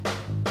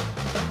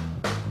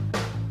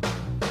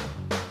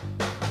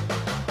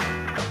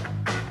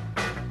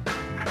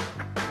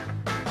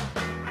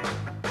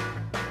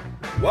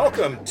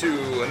Welcome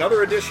to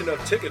another edition of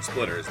Ticket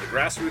Splitters, the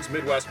Grassroots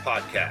Midwest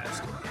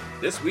podcast.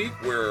 This week,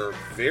 we're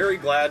very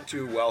glad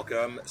to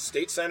welcome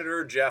State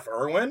Senator Jeff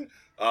Irwin,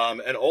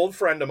 an old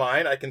friend of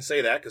mine. I can say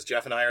that because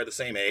Jeff and I are the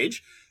same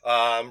age.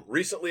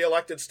 Recently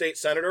elected state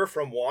senator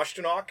from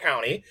Washtenaw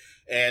County,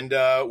 and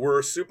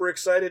we're super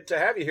excited to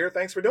have you here.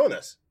 Thanks for doing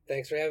this.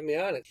 Thanks for having me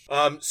on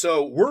it.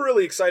 So we're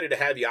really excited to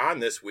have you on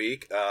this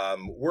week.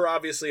 We're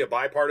obviously a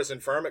bipartisan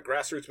firm at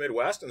Grassroots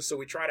Midwest, and so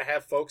we try to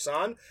have folks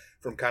on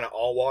from kind of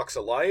all walks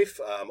of life,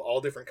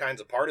 all different kinds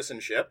of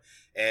partisanship,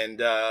 and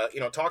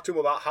talk to them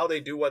about how they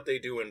do what they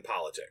do in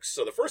politics.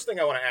 So the first thing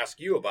I want to ask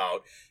you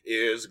about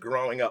is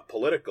growing up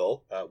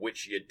political,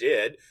 which you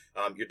did.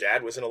 Your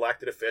dad was an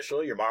elected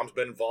official. Your mom's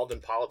been involved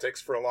in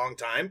politics for a long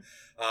time.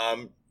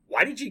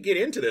 Why did you get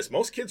into this?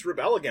 Most kids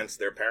rebel against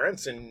their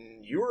parents,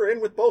 and you were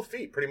in with both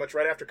feet pretty much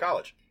right after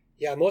college.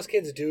 Yeah, most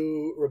kids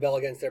do rebel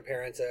against their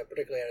parents,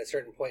 particularly at a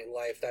certain point in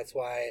life. That's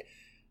why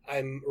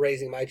I'm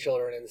raising my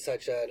children in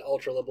such an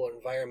ultra-liberal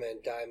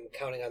environment. I'm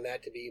counting on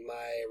that to be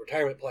my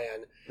retirement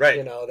plan. Right.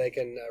 You know, they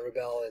can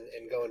rebel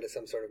and go into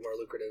some sort of more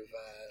lucrative...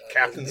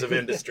 captains of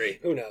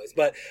industry. Who knows?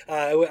 But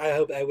I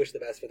wish the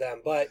best for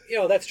them. But,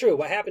 that's true.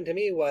 What happened to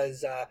me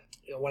was...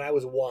 when I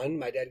was 1,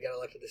 my dad got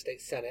elected to the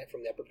state senate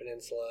from the Upper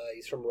Peninsula.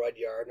 He's from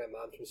Rudyard. My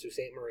mom's from Sault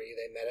Ste. Marie.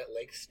 They met at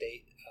Lake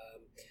State.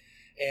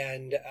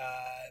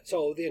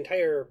 So the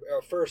entire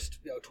first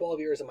 12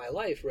 years of my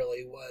life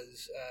really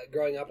was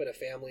growing up in a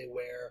family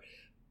where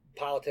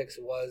politics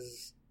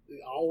was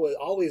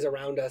always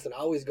around us and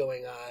always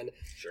going on.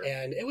 Sure.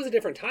 And it was a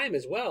different time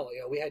as well.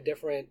 We had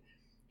different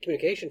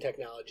communication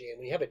technology, and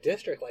when you have a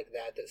district like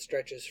that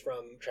stretches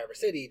from Traverse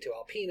City to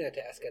Alpena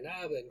to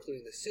Escanaba,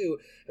 including the Sioux,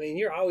 I mean,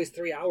 you're always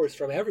 3 hours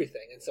from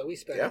everything. And so we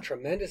spent a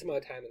tremendous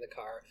amount of time in the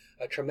car,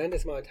 a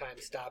tremendous amount of time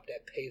stopped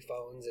at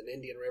payphones in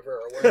Indian River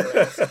or wherever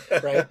else,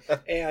 right?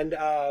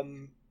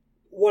 And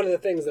one of the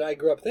things that I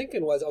grew up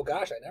thinking was, oh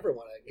gosh, I never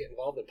want to get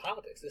involved in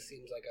politics. This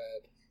seems like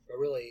a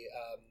really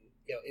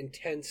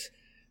intense,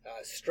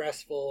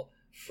 stressful,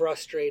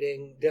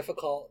 frustrating,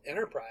 difficult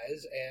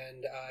enterprise,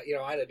 and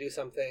I had to do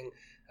something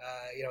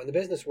in the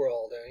business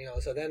world.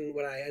 So then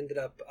when I ended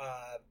up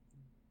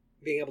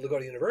being able to go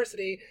to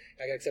university,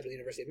 I got accepted to the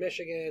University of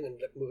Michigan,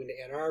 ended up moving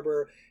to Ann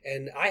Arbor,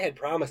 and I had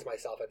promised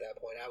myself at that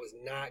point I was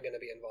not going to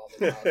be involved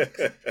in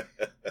politics.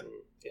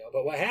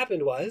 But what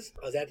happened was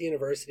I was at the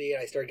university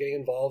and I started getting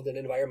involved in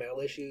environmental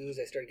issues.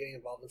 I started getting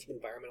involved in some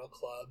environmental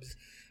clubs.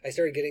 I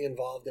started getting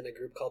involved in a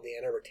group called the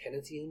Ann Arbor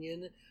Tenants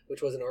Union,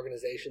 which was an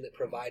organization that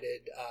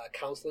provided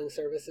counseling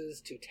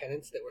services to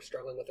tenants that were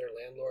struggling with their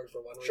landlord for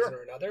one reason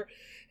or another.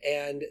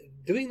 And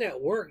doing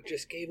that work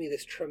just gave me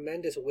this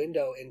tremendous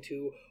window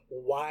into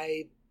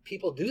why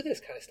people do this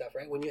kind of stuff,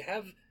 right? When you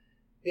have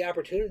the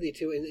opportunity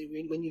to,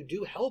 and when you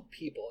do help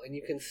people and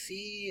you can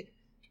see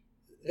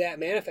that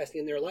manifesting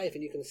in their life,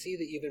 and you can see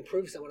that you've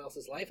improved someone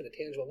else's life in a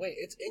tangible way,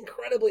 it's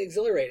incredibly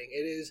exhilarating.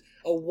 It is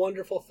a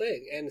wonderful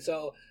thing. And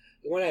so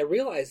when I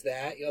realized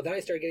that, then I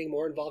started getting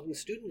more involved in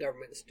student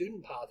government and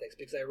student politics,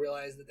 because I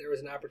realized that there was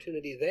an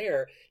opportunity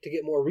there to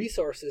get more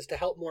resources to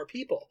help more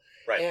people.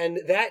 Right. And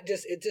that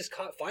just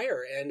caught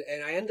fire. And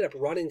I ended up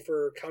running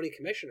for county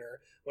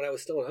commissioner when I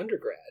was still an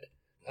undergrad,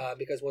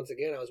 because once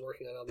again, I was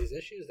working on all these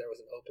issues. There was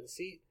an open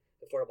seat.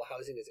 Affordable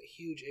housing is a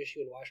huge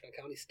issue in Washtenaw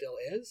County, still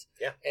is.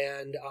 Yeah.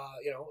 And,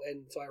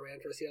 and so I ran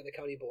for a seat on the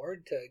county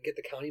board to get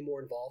the county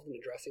more involved in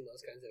addressing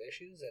those kinds of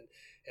issues. And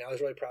I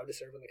was really proud to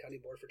serve on the county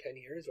board for 10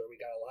 years, where we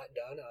got a lot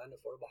done on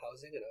affordable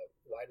housing and a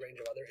wide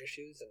range of other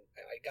issues. And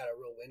I got a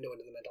real window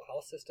into the mental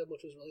health system,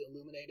 which was really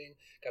illuminating.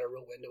 Got a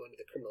real window into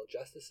the criminal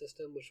justice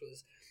system, which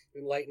was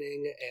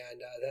enlightening.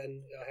 And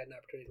then I had an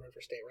opportunity to run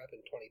for state rep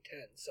in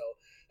 2010. So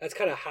that's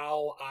kind of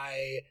how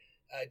I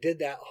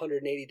did that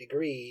 180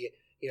 degree.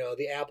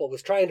 The apple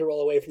was trying to roll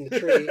away from the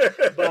tree,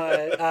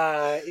 but,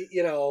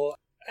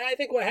 I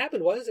think what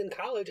happened was in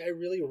college, I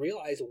really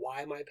realized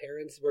why my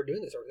parents were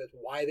doing this, or that's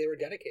why they were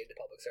dedicated to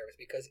public service,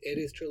 because it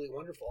is truly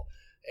wonderful.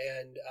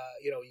 And,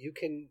 you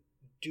can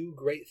do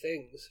great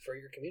things for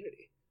your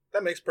community.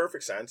 That makes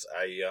perfect sense.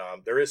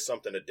 There is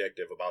something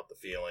addictive about the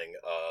feeling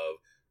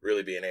of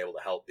really being able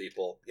to help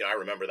people. I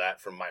remember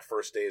that from my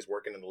first days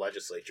working in the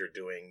legislature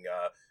doing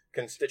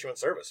constituent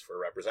service for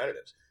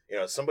representatives.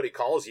 Somebody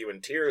calls you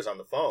in tears on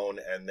the phone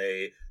and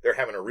they're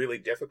having a really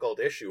difficult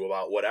issue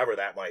about whatever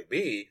that might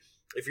be.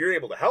 If you're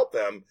able to help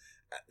them,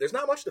 there's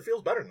not much that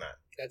feels better than that.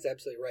 That's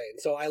absolutely right.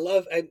 And so I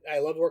love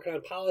working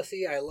on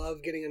policy. I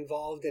love getting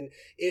involved in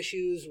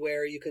issues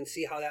where you can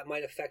see how that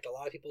might affect a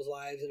lot of people's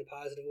lives in a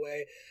positive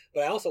way.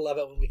 But I also love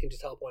it when we can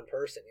just help one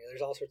person.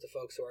 There's all sorts of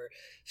folks who are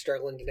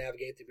struggling to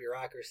navigate the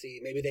bureaucracy.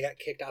 Maybe they got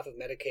kicked off of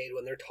Medicaid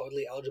when they're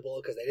totally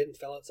eligible because they didn't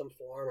fill out some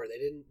form or they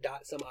didn't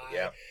dot some I.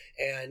 Yeah.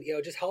 And,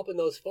 just helping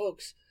those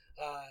folks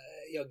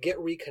get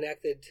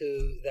reconnected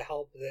to the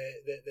help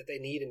that they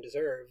need and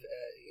deserve.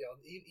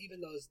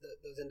 Even those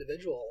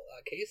individual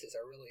cases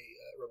are really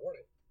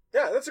rewarding.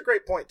 Yeah, that's a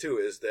great point too.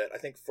 Is that I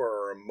think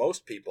for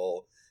most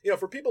people,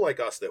 for people like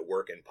us that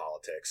work in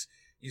politics,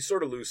 you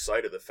sort of lose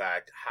sight of the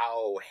fact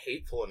how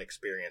hateful an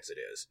experience it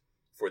is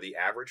for the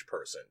average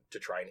person to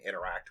try and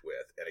interact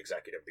with an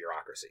executive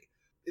bureaucracy.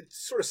 It's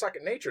sort of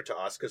second nature to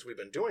us because we've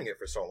been doing it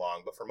for so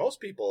long, but for most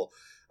people,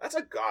 that's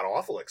a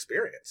god-awful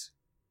experience.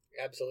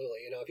 Absolutely.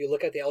 If you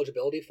look at the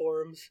eligibility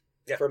forms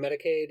for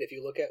Medicaid, if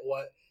you look at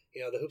what,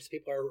 the hoops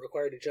people are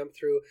required to jump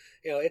through,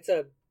 it's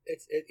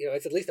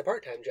at least a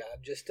part-time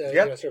job just to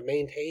sort of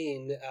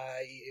maintain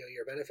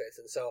your benefits.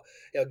 And so,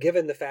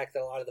 given the fact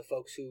that a lot of the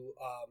folks who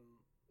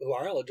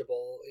are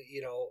eligible,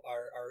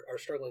 are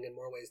struggling in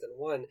more ways than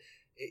one,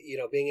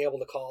 being able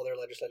to call their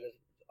legislative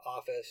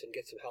office and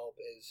get some help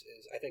is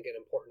I think an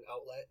important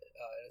outlet,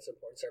 and it's an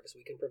important service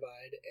we can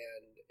provide,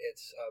 and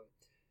it's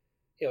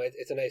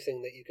it's a nice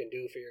thing that you can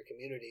do for your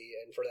community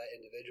and for that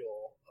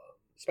individual,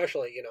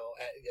 especially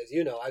as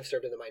I've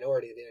served in the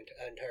minority the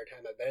entire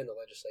time I've been in the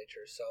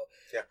legislature, so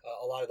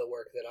a lot of the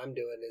work that I'm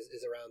doing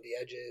is around the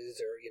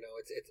edges, or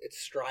it's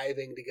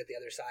striving to get the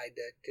other side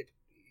to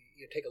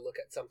take a look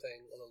at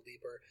something a little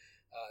deeper.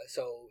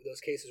 So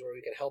those cases where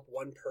we can help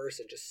one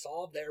person just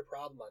solve their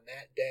problem on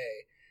that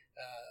day,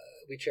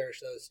 we cherish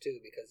those too,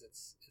 because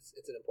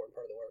it's an important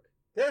part of the work.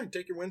 Yeah,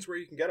 take your wins where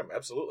you can get them.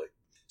 Absolutely.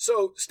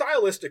 So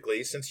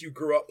stylistically, since you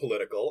grew up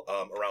political,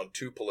 around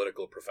two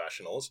political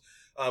professionals,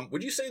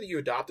 would you say that you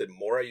adopted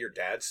more of your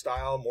dad's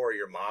style, more of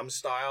your mom's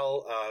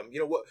style?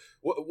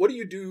 What do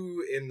you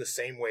do in the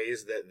same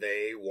ways that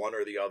one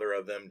or the other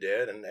of them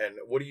did? And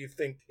what do you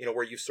think,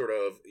 where you've sort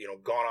of,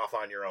 gone off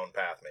on your own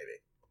path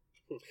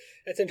maybe?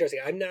 That's interesting.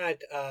 I'm not,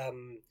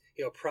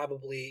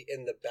 probably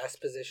in the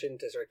best position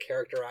to sort of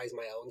characterize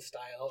my own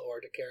style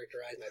or to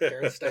characterize my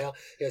parents' style.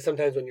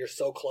 Sometimes when you're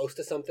so close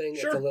to something,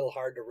 It's a little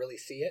hard to really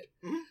see it.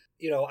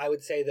 Mm-hmm. I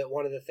would say that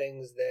one of the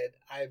things that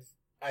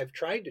I've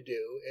tried to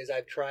do is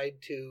I've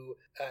tried to,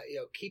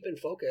 keep in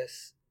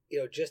focus,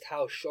 just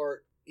how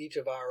short each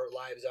of our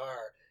lives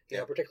are.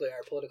 Particularly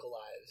our political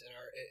lives,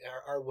 and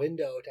our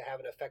window to have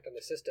an effect on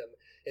the system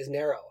is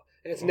narrow,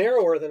 and it's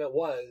narrower than it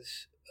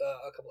was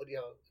a couple of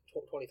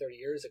 20, 30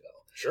 years ago.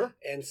 Sure.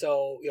 And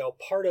so,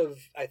 part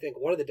of, I think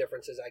one of the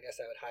differences I guess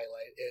I would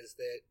highlight is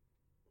that,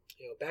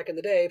 back in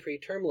the day,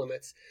 pre-term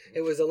limits,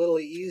 it was a little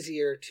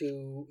easier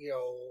to,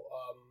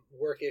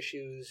 work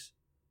issues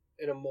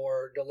in a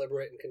more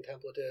deliberate and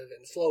contemplative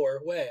and slower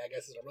way, I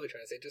guess is what I'm really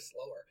trying to say, just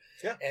slower.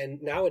 Yeah. And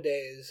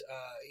nowadays,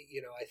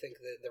 I think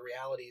that the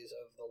realities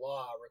of the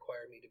law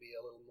require me to be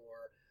a little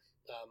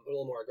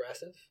more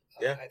aggressive.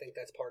 I think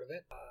that's part of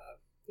it.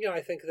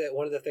 I think that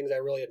one of the things I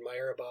really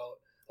admire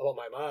about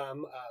my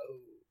mom,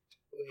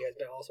 who has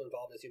been also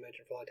involved, as you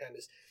mentioned, for a long time,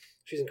 is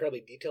she's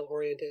incredibly detail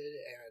oriented,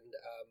 and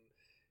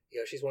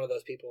she's one of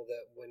those people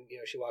that when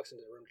she walks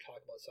into the room to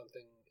talk about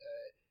something,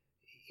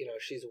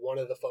 she's one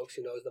of the folks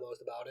who knows the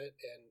most about it,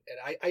 and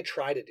I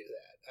try to do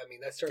that. I mean,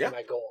 that's certainly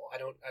my goal. I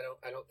don't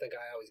think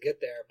I always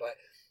get there, but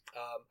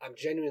I'm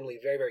genuinely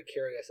very, very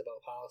curious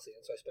about policy,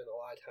 and so I spend a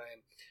lot of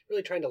time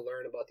really trying to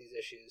learn about these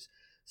issues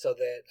so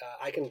that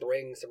I can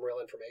bring some real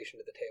information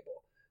to the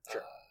table.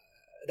 Sure.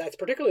 That's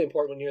particularly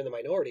important when you're in the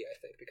minority, I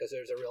think, because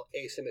there's a real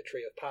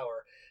asymmetry of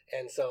power.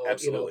 And so,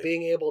 Absolutely.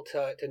 Being able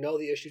to know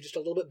the issue just a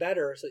little bit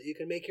better so that you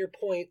can make your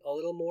point a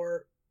little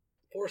more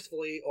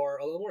forcefully or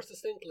a little more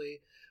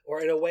succinctly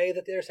or in a way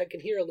that the other side can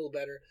hear a little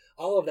better,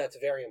 all of that's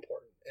very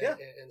important.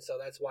 And so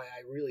that's why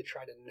I really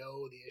try to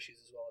know the issues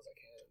as well as I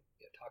can,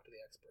 talk to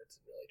the experts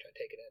and really try to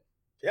take it in.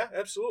 Yeah,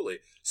 absolutely.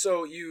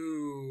 So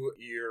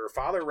your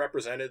father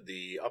represented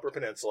the Upper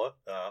Peninsula,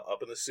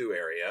 up in the Sioux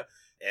area,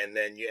 and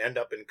then you end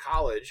up in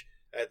college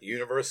at the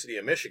University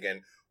of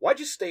Michigan.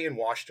 Why'd you stay in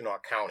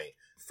Washtenaw County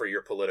for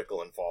your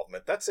political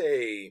involvement? That's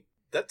a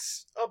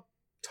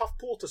tough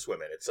pool to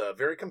swim in. It's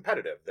very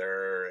competitive.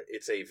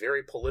 It's a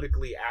very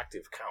politically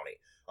active county.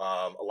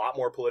 A lot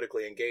more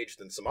politically engaged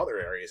than some other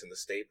areas in the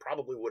state.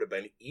 Probably would have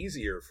been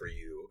easier for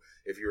you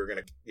if you were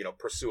going to,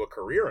 pursue a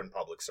career in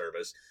public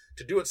service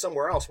to do it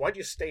somewhere else. Why'd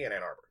you stay in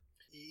Ann Arbor?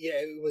 Yeah,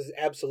 it was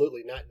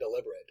absolutely not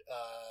deliberate.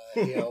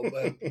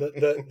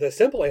 But the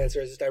simple answer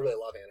is just I really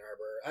love Ann Arbor.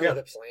 I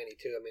love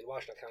Ypsilanti too. I mean,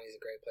 Washtenaw County is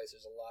a great place.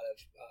 There's a lot of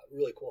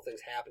really cool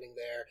things happening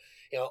there.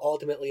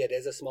 Ultimately, it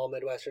is a small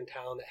Midwestern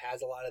town that has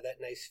a lot of that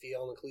nice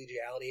feel and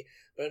collegiality,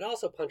 but it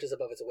also punches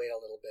above its weight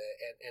a little bit.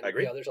 And I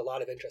agree. There's a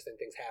lot of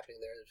interesting things happening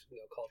there. There's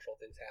cultural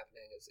things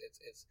happening.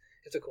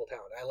 It's a cool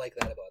town. I like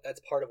that about it. That's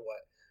part of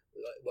what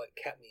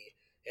kept me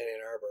in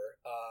Ann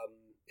Arbor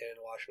and in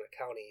Washtenaw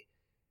County.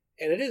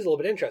 And it is a little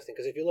bit interesting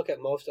because if you look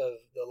at most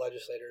of the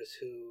legislators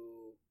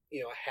who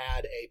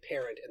had a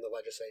parent in the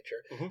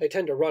legislature, they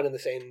tend to run in the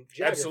same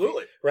geography.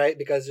 Absolutely. Right?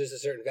 Because there's a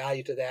certain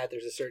value to that.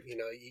 There's a certain, you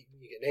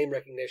get name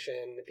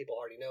recognition. People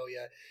already know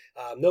you.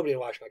 Nobody in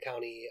Washtenaw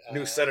County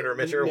knew Senator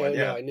Mitch Irwin.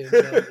 I knew as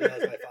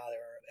my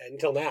father.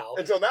 Until now,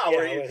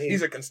 where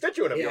he's a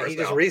constituent of yours. He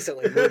just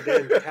recently moved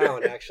into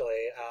town.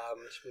 Actually,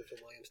 just moved from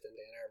Williamston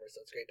to Ann Arbor,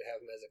 so it's great to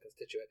have him as a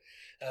constituent.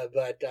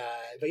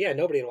 But yeah,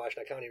 nobody in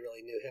Washtenaw County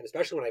really knew him,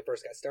 especially when I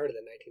first got started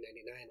in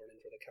 1999,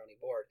 running for the county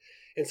board.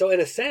 And so,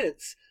 in a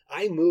sense,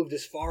 I moved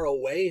as far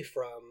away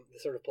from the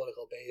sort of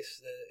political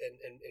base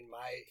in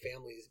my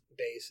family's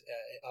base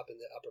up in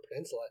the Upper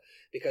Peninsula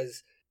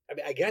because I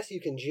mean, I guess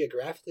you can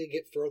geographically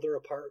get further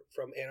apart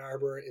from Ann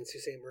Arbor and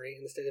Sault Ste. Marie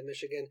in the state of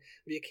Michigan,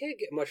 but you can't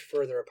get much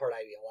further apart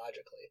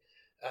ideologically.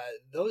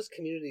 Those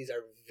communities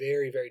are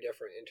very, very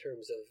different in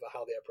terms of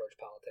how they approach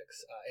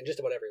politics in just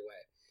about every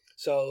way.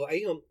 So,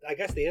 I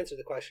guess the answer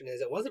to the question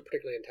is it wasn't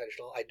particularly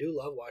intentional. I do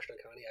love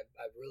Washington County.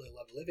 I've really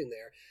loved living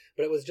there.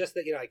 But it was just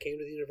that, I came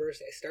to the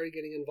university. I started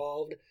getting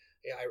involved.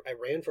 I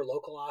ran for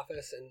local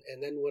office.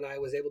 And then when I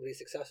was able to be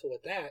successful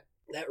with that,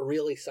 that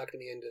really sucked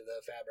me into the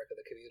fabric of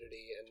the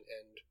community.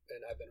 And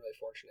I've been really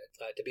fortunate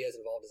to be as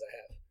involved as I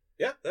have.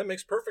 Yeah, that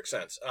makes perfect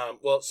sense.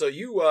 Well, so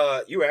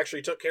you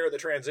actually took care of the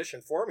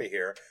transition for me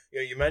here.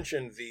 You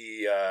mentioned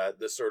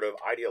the sort of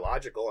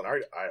ideological and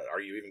are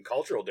you even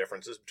cultural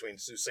differences between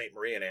Sault Ste.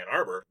 Marie and Ann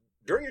Arbor.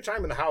 During your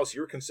time in the House,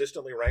 you were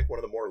consistently ranked one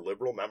of the more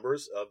liberal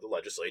members of the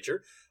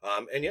legislature,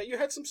 and yet you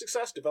had some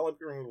success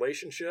developing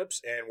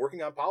relationships and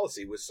working on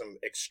policy with some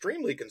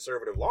extremely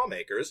conservative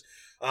lawmakers.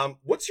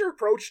 What's your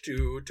approach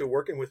to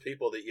working with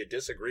people that you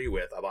disagree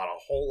with about a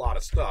whole lot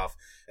of stuff,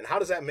 and how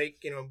does that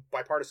make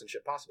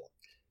bipartisanship possible?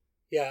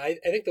 Yeah,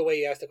 I think the way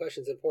you ask the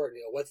question is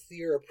important. What's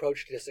your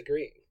approach to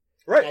disagreeing?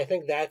 Right. And I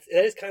think that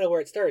is kind of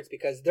where it starts,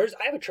 because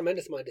I have a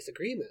tremendous amount of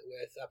disagreement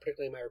with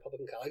particularly my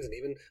Republican colleagues and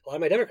even a lot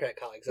of my Democrat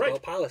colleagues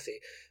about policy.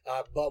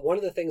 But one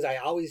of the things I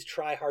always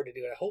try hard to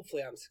do, and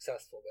hopefully I'm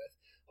successful with,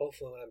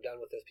 hopefully when I'm done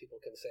with this, people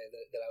can say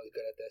that I was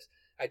good at this.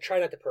 I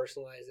try not to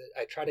personalize it.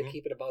 I try to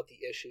keep it about the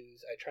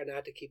issues. I try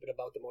not to keep it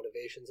about the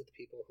motivations of the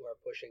people who are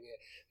pushing it,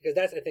 because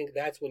I think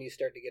that's when you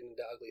start to get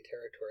into ugly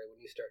territory,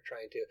 when you start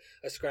trying to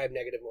ascribe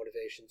negative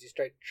motivations. You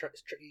start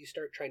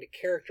trying to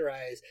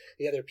characterize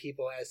the other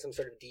people as some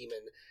sort of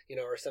demon,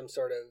 or some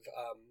sort of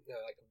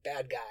like a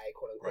bad guy,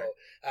 quote unquote.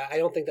 Right. I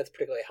don't think that's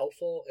particularly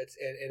helpful.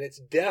 It's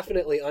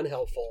definitely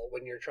unhelpful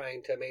when you're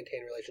trying to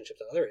maintain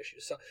relationships on other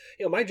issues. So,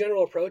 my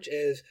general approach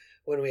is,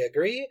 when we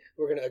agree,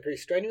 we're going to agree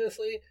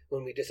strenuously.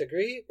 When we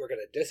disagree, we're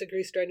going to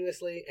disagree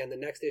strenuously. And the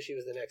next issue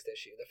is the next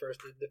issue.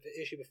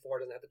 The issue before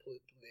doesn't have to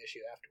pollute the issue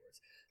afterwards.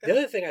 The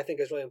other thing I think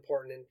is really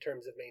important in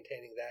terms of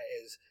maintaining that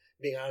is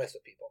being honest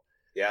with people.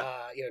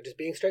 Yeah. Just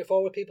being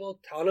straightforward with people,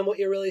 telling them what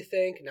you really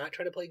think, not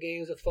trying to play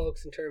games with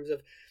folks in terms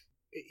of,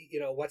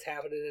 what's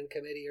happening in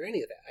committee or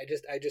any of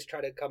that. I just try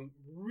to come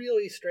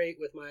really straight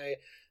with my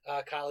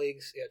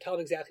colleagues, tell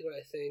them exactly what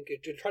I think,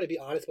 to try to be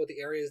honest about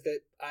the areas that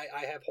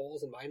I have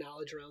holes in my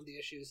knowledge around the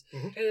issues,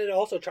 and then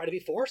also try to be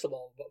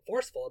forceful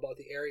about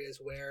the areas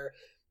where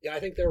I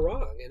think they're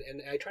wrong,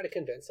 and I try to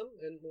convince them,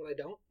 and when I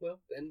don't, well,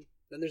 then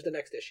there's the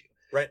next issue.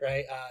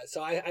 Right.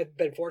 So I've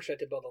been fortunate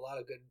to build a lot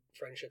of good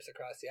friendships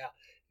across the aisle.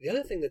 The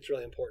other thing that's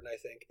really important, I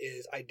think,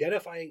 is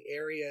identifying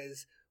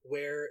areas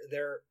where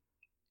there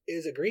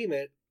is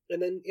agreement,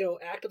 and then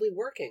actively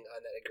working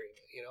on that agreement.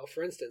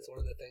 For instance, one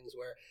of the things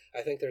where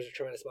I think there's a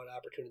tremendous amount of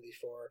opportunity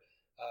for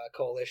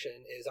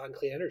coalition is on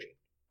clean energy.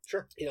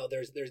 Sure.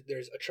 There's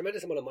a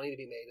tremendous amount of money to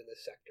be made in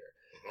this sector.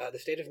 The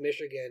state of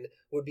Michigan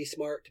would be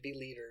smart to be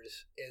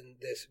leaders in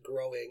this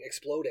growing,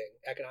 exploding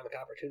economic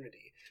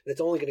opportunity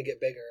that's only going to get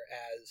bigger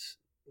as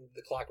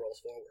the clock rolls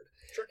forward.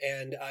 Sure.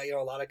 And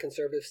a lot of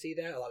conservatives see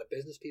that. A lot of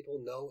business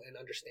people know and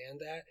understand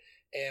that.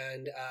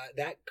 And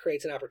that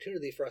creates an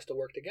opportunity for us to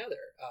work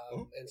together.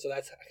 And so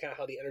that's kind of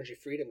how the Energy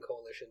Freedom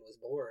Coalition was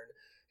born.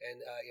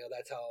 And,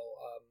 that's how,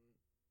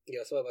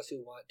 some of us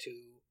who want to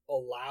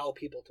allow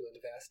people to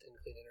invest in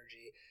clean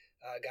energy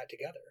got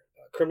together.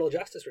 Criminal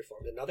justice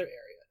reform is another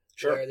area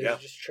where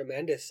there's just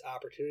tremendous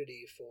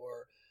opportunity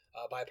for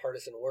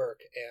bipartisan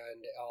work.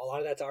 And a lot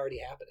of that's already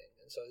happening.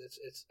 And so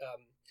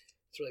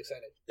it's really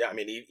exciting. Yeah, I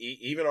mean,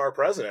 even our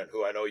president,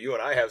 who I know you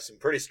and I have some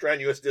pretty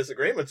strenuous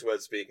disagreements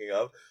with, speaking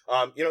of,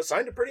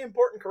 signed a pretty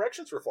important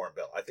corrections reform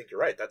bill. I think you're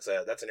right. That's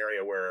an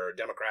area where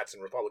Democrats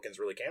and Republicans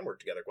really can work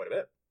together quite a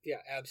bit. Yeah,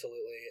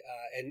 absolutely.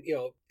 And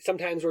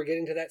sometimes we're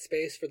getting to that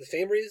space for the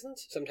same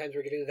reasons. Sometimes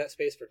we're getting to that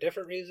space for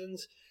different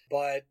reasons.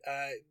 But,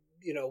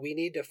 we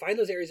need to find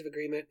those areas of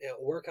agreement,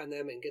 work on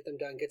them and get them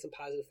done, get some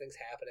positive things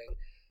happening.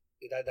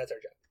 That's our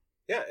job.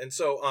 Yeah, and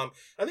so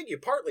I think you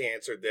partly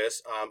answered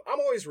this. I'm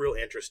always real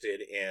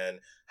interested in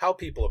how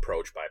people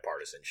approach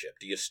bipartisanship.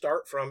 Do you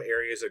start from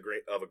areas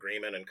of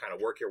agreement and kind of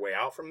work your way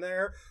out from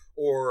there?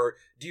 Or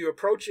do you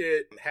approach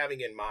it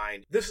having in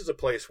mind, this is a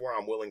place where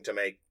I'm willing to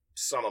make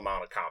some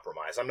amount of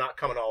compromise? I'm not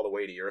coming all the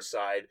way to your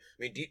side. I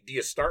mean, do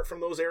you start from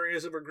those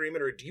areas of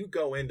agreement, or do you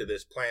go into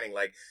this planning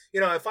like,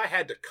 if I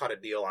had to cut a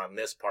deal on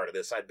this part of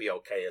this, I'd be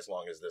okay as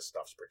long as this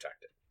stuff's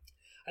protected?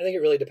 I think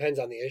it really depends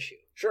on the issue.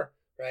 Sure.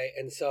 Right.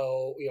 And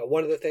so,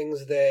 one of the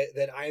things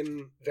that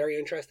I'm very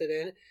interested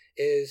in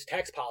is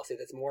tax policy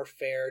that's more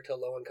fair to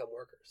low-income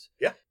workers.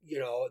 Yeah.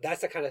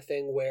 That's the kind of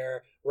thing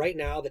where right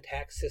now the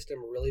tax system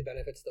really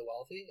benefits the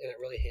wealthy, and it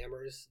really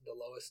hammers the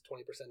lowest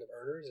 20% of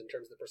earners in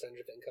terms of the percentage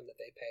of income that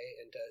they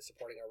pay into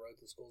supporting our roads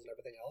and schools and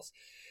everything else.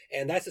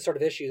 And that's the sort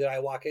of issue that I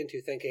walk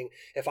into thinking,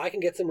 if I can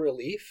get some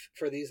relief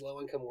for these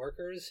low-income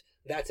workers,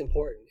 that's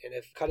important. And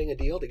if cutting a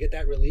deal to get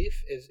that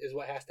relief is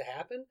what has to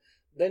happen,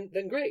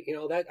 then great.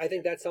 That I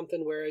think that's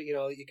something where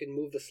you can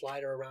move the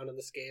slider around on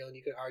the scale, and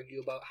you can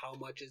argue about how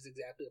much is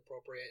exactly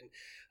appropriate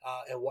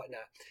and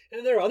whatnot. And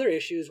then there are other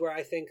issues where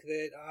I think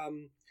that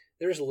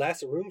there's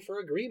less room for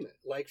agreement.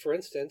 Like, for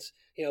instance,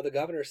 the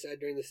governor said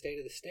during the State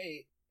of the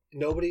State,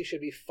 nobody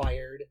should be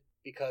fired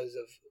because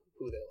of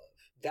who they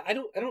love. I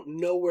don't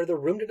know where the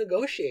room to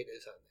negotiate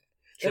is on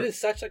that. Sure. That is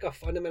such like a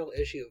fundamental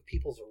issue of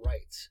people's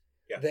rights.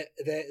 Yeah.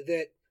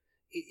 That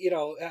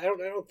I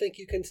don't think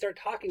you can start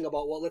talking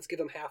about, well, let's give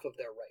them half of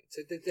their rights.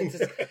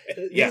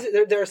 Yeah.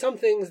 There are some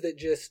things that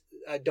just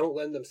don't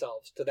lend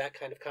themselves to that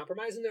kind of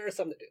compromise, and there are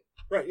some that do.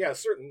 Right. Yeah.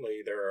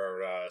 Certainly,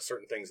 there are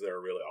certain things that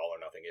are really all or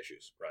nothing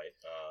issues. Right.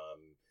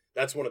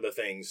 That's one of the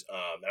things,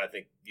 and I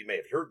think you may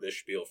have heard this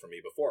spiel from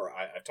me before.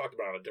 I've talked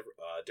about it on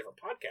a different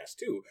podcast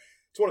too.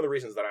 It's one of the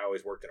reasons that I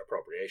always worked in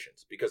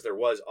appropriations, because there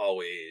was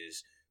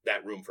always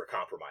that room for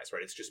compromise,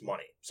 right? It's just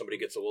money. Somebody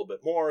gets a little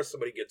bit more,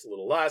 somebody gets a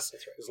little less.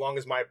 That's right. As long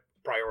as my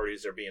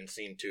priorities are being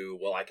seen to,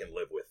 well, I can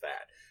live with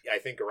that. I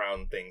think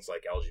around things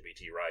like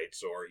LGBT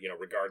rights, or,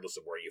 regardless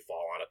of where you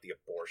fall on it, the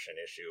abortion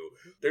issue,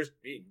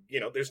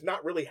 there's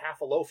not really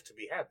half a loaf to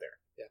be had there.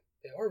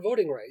 Yeah. Or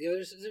voting rights.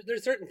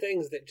 There's certain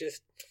things that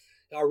just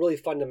are really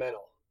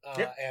fundamental.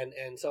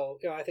 And so,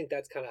 I think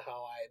that's kind of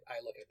how I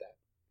look at that.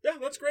 Yeah,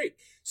 that's great.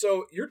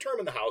 So your term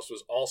in the House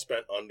was all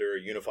spent under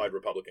unified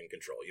Republican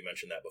control. You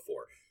mentioned that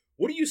before.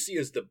 What do you see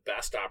as the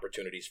best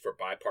opportunities for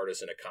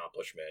bipartisan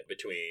accomplishment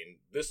between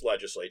this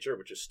legislature,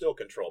 which is still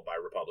controlled by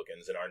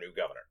Republicans, and our new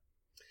governor?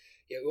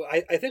 Yeah, well,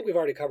 I think we've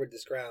already covered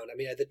this ground. I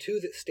mean, the two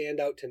that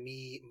stand out to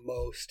me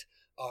most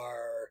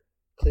are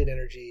clean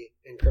energy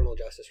and criminal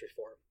justice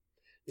reform.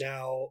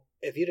 Now,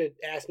 if you'd have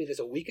asked me this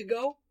a week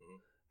ago,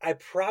 I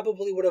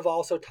probably would have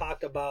also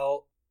talked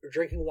about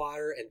drinking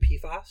water and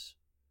PFAS.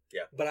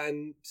 Yeah. But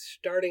I'm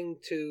starting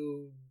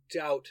to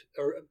doubt,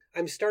 or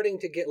I'm starting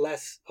to get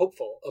less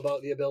hopeful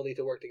about the ability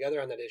to work together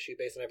on that issue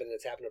based on everything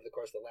that's happened over the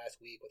course of the last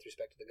week with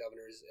respect to the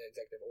governor's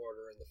executive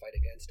order and the fight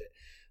against it.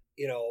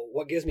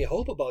 What gives me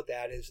hope about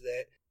that is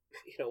that,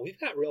 we've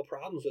got real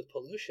problems with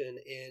pollution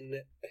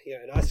in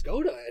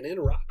Oscoda and in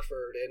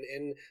Rockford and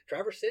in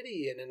Traverse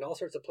City and in all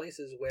sorts of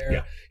places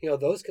where,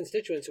 those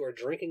constituents who are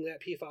drinking that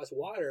PFAS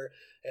water,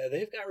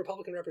 they've got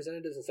Republican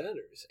representatives and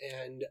senators.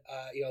 And,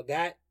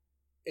 that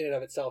in and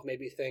of itself made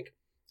me think,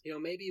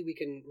 maybe we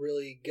can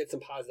really get some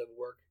positive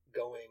work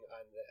going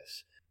on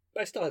this.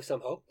 I still have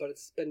some hope, but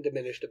it's been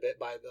diminished a bit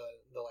by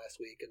the last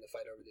week and the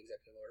fight over the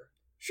executive order.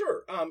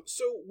 Sure.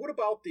 So what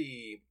about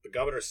the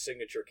governor's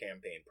signature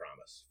campaign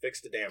promise?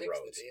 Fix the damn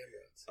roads.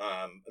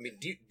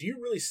 Do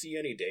you really see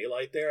any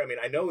daylight there? I mean,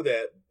 I know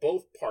that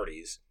both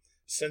parties,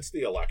 since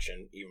the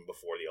election, even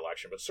before the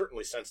election, but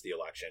certainly since the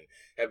election,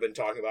 have been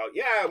talking about,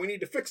 we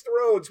need to fix the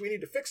roads. We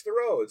need to fix the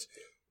roads.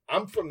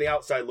 I'm from the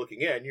outside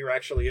looking in. You're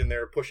actually in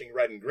there pushing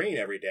red and green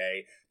every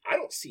day. I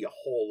don't see a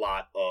whole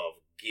lot of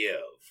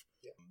give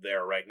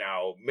there right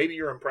now. Maybe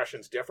your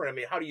impression's different. I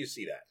mean, how do you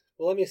see that?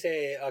 Well, let me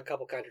say a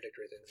couple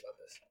contradictory things about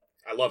this.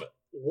 I love it.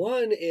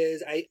 One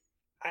is I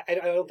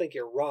don't think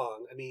you're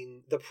wrong. I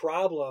mean, the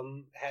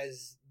problem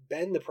has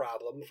been the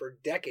problem for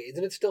decades,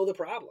 and it's still the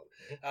problem.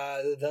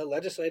 The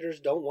legislators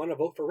don't want to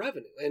vote for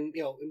revenue. And,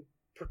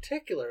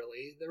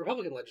 particularly the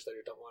Republican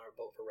legislators don't want to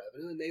vote for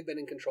revenue, and they've been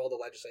in control of the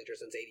legislature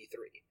since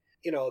 '83.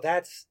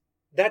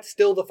 That's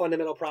still the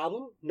fundamental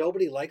problem.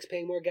 Nobody likes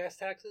paying more gas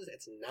taxes.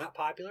 It's not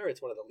popular.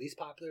 It's one of the least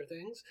popular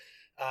things.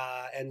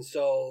 And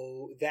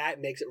so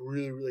that makes it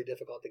really, really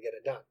difficult to get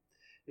it done.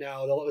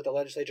 Now, what the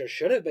legislature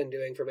should have been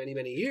doing for many,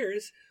 many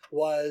years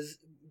was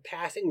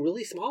passing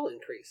really small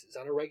increases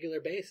on a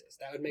regular basis.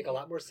 That would make a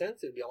lot more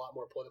sense. It would be a lot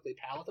more politically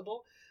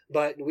palatable.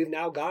 But we've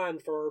now gone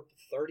for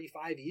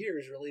 35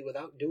 years really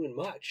without doing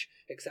much,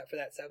 except for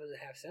that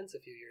 7.5 cents a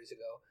few years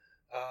ago.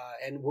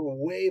 And we're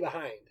way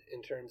behind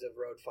in terms of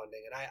road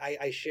funding. And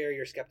I share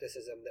your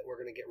skepticism that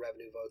we're going to get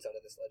revenue votes out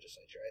of this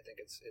legislature. I think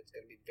it's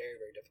going to be very,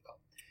 very difficult.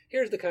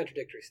 Here's the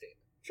contradictory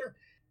statement. Sure.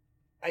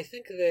 I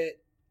think that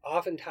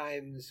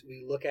oftentimes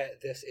we look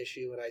at this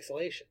issue in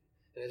isolation,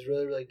 and it's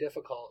really, really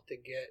difficult to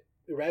get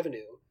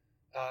revenue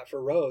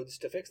for roads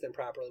to fix them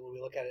properly when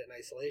we look at it in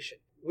isolation.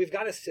 We've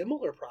got a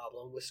similar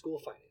problem with school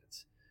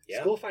finance.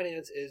 Yeah. School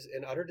finance is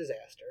an utter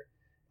disaster.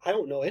 I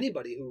don't know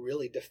anybody who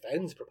really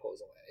defends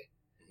Proposal A.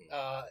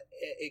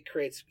 It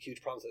creates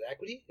huge problems with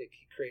equity.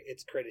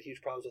 It's created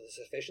huge problems with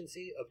the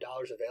sufficiency of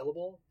dollars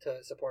available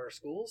to support our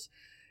schools.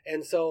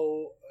 And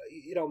so,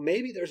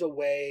 maybe there's a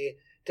way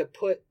to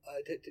put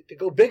to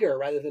go bigger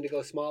rather than to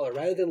go smaller,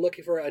 rather than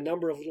looking for a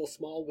number of little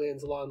small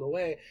wins along the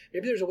way.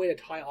 Maybe there's a way to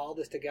tie all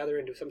this together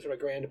into some sort of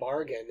grand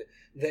bargain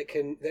that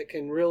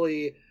can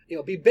really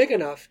be big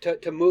enough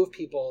to move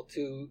people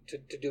to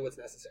do what's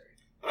necessary.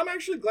 I'm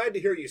actually glad to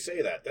hear you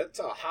say that. That's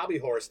a hobby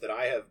horse that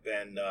I have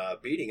been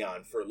beating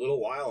on for a little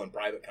while in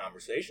private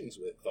conversations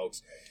with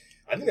folks.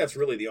 I think that's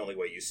really the only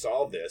way you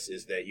solve this,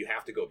 is that you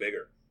have to go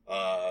bigger.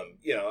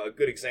 A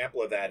good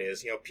example of that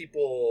is,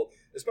 people,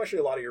 especially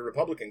a lot of your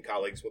Republican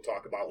colleagues, will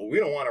talk about, well, we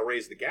don't want to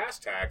raise the gas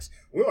tax.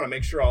 We want to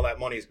make sure all that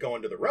money is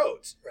going to the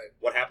roads. Right.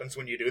 What happens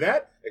when you do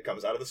that? It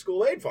comes out of the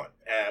school aid fund.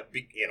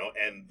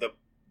 And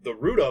the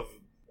root of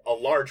a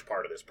large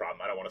part of this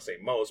problem, I don't want to say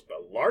most, but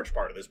a large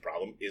part of this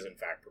problem is in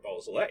fact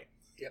Proposal A.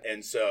 Yep.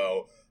 And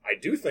so I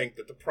do think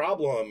that the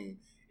problem,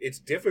 it's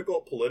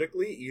difficult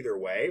politically either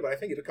way, but I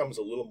think it becomes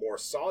a little more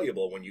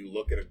soluble when you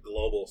look at a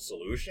global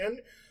solution.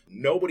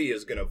 Nobody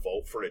is going to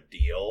vote for a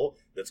deal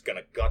that's going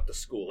to gut the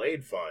school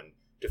aid fund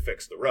to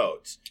fix the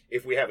roads.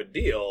 If we have a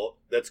deal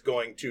that's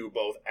going to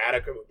both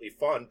adequately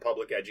fund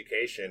public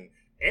education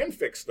and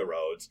fix the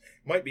roads,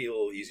 it might be a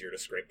little easier to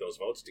scrape those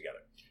votes together.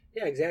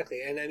 Yeah,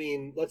 exactly. And I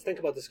mean, let's think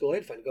about the school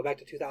aid fund. Go back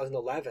to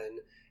 2011,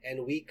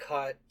 and we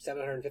cut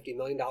 $750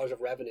 million of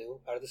revenue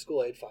out of the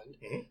school aid fund.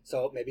 Mm-hmm.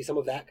 So maybe some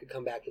of that could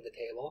come back to the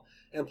table.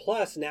 And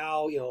plus,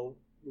 now,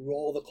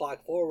 roll the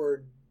clock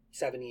forward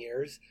 7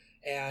 years,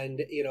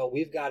 and,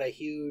 we've got a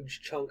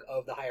huge chunk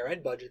of the higher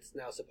ed budgets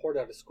now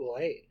supported out of school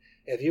aid.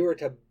 If you were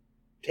to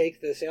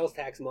take the sales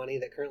tax money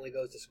that currently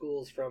goes to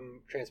schools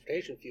from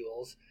transportation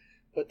fuels,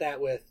 put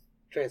that with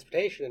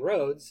transportation and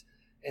roads,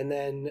 and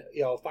then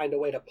find a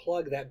way to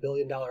plug that $1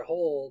 billion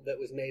hole that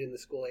was made in the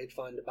school aid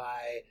fund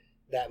by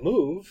that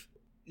move,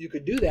 you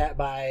could do that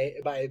by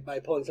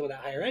pulling some of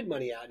that higher ed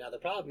money out. Now the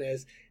problem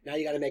is now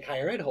you got to make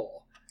higher ed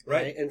whole,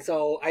 right? And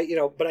so I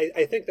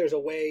think there's a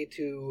way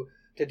to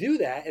do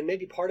that, and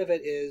maybe part of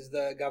it is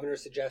the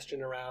governor's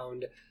suggestion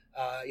around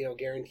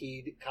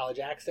guaranteed college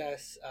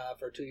access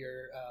for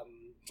 2-year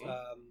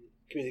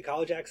community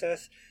college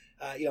access.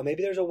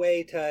 Maybe there's a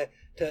way to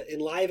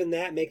enliven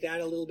that, make that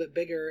a little bit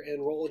bigger,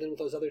 and roll it in with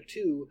those other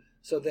two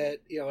so that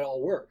it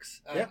all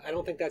works. I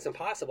don't think that's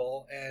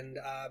impossible, and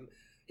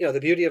the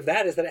beauty of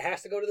that is that it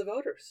has to go to the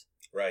voters,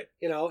 right?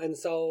 And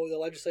so the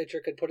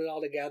legislature could put it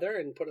all together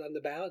and put it on the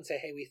ballot and say,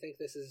 hey, we think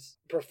this is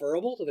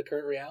preferable to the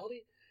current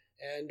reality,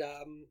 and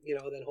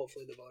then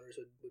hopefully the voters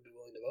would be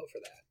willing to vote for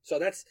that. So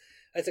that's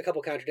a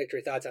couple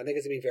contradictory thoughts. I think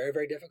it's gonna be very,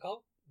 very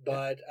difficult.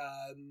 But,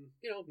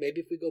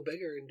 maybe if we go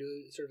bigger and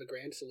do sort of a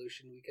grand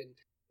solution, we can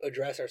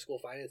address our school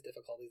finance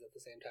difficulties at the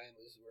same time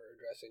as we're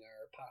addressing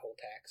our pothole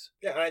tax.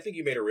 Yeah, and I think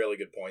you made a really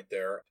good point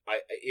there.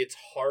 It's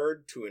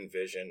hard to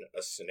envision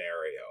a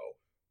scenario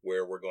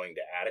where we're going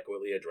to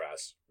adequately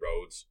address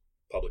roads,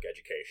 public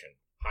education,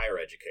 higher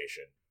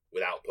education,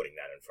 without putting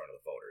that in front of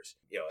the voters.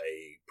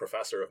 A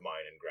professor of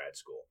mine in grad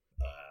school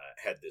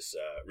had this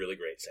really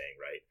great saying,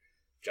 right?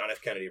 John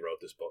F. Kennedy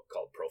wrote this book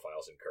called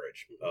Profiles in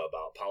Courage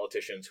about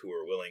politicians who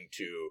are willing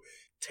to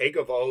take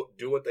a vote,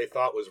 do what they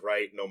thought was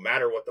right, no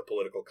matter what the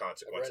political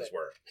consequences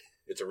were.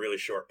 It's a really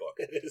short book.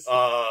 It is.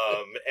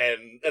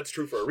 And that's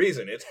true for a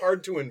reason. It's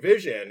hard to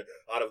envision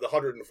out of the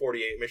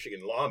 148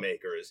 Michigan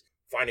lawmakers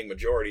finding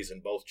majorities in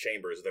both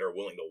chambers that are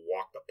willing to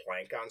walk the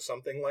plank on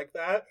something like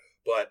that.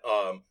 But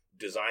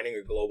designing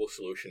a global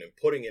solution and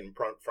putting it in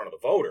front of the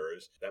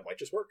voters, that might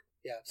just work.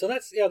 Yeah, so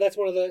that's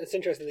one of the. It's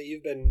interesting that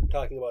you've been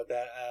talking about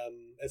that.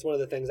 It's one of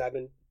the things I've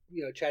been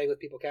chatting with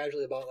people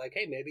casually about. Like,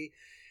 hey, maybe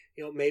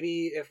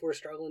if we're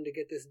struggling to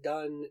get this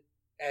done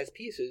as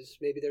pieces,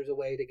 maybe there's a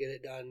way to get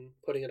it done,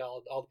 putting it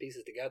all the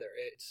pieces together.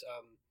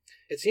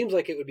 It seems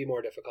like it would be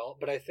more difficult,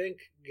 but I think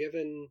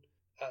given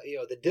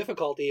the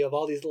difficulty of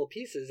all these little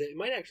pieces, it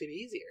might actually be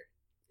easier.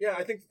 Yeah,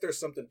 I think that there's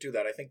something to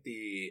that. I think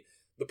the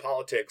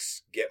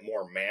politics get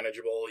more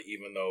manageable,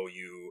 even though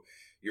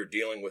you're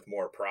dealing with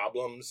more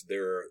problems.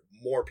 There are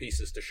more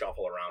pieces to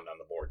shuffle around on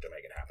the board to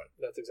make it happen.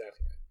 That's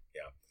exactly right.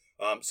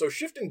 Yeah. So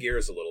shifting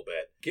gears a little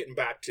bit, getting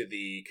back to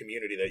the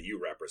community that you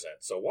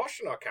represent. So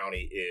Washtenaw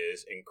County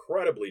is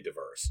incredibly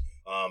diverse,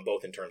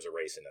 both in terms of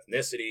race and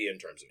ethnicity, in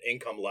terms of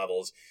income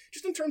levels,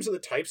 just in terms of the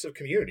types of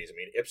communities. I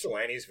mean,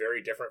 Ypsilanti is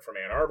very different from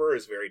Ann Arbor,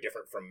 is very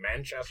different from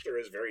Manchester,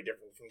 is very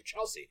different from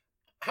Chelsea.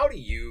 How do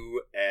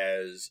you,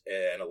 as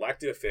an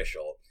elected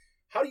official,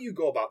 how do you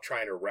go about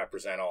trying to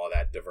represent all of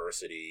that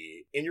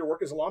diversity in your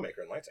work as a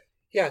lawmaker in Lansing?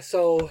 Yeah,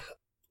 so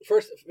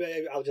first,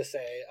 I'll just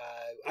say,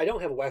 I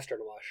don't have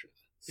Western Washtenaw.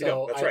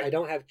 So that's right. I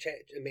don't have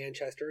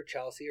Manchester or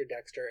Chelsea or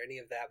Dexter, any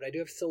of that, but I do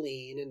have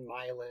Saline and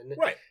Milan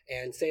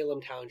and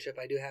Salem Township.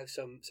 I do have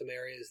some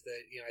areas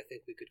that I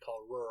think we could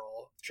call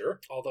rural.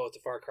 Sure. Although it's a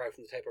far cry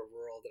from the type of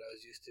rural that I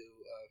was used to.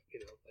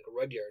 Like a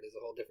Rudyard is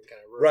a whole different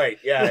kind of rural. Right.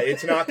 Yeah,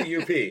 it's not the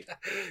UP.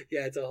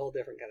 Yeah, it's a whole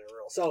different kind of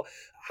rural. So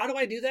how do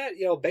I do that?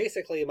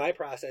 Basically my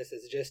process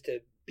is just to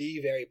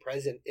be very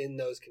present in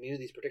those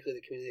communities,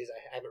 particularly the communities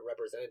I haven't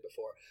represented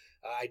before.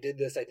 I did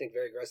this, I think,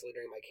 very aggressively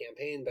during my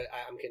campaign, but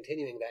I'm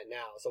continuing that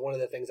now. So one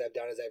of the things I've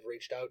done is I've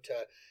reached out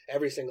to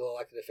every single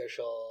elected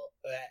official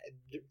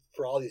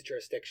for all these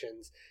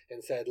jurisdictions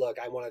and said, look,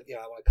 I want to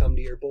come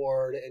to your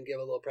board and give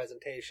a little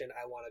presentation.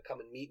 I want to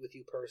come and meet with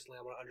you personally.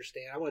 I want to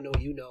understand. I want to know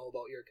what you know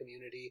about your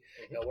community.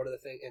 Mm-hmm. What are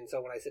the things? And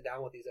so when I sit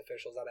down with these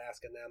officials, I'm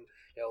asking them,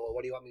 well,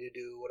 what do you want me to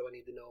do? What do I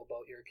need to know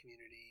about your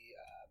community?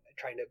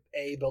 Trying to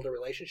build a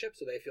relationship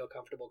so they feel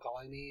comfortable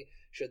calling me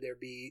should there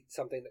be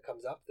something that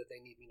comes up that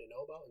they need me to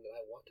know about and that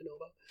I want to know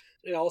about.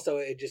 And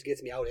also it just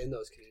gets me out in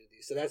those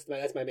communities. So that's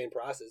my main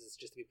process, is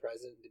just to be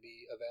present, to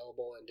be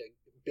available, and to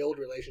build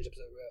relationships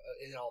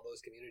in all those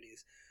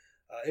communities.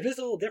 It is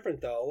a little different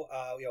though.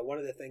 One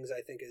of the things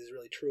I think is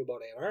really true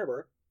about Ann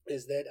Arbor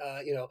is that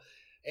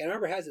Ann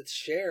Arbor has its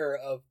share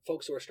of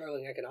folks who are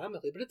struggling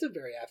economically, but it's a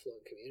very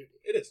affluent community.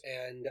 It is.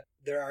 And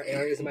there are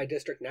areas in my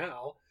district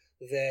now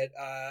that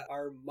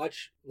are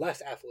much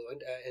less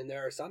affluent, and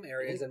there are some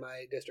areas in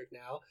my district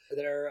now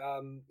that are,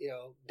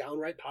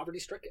 downright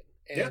poverty-stricken.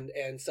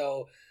 And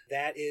so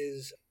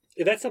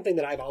that's something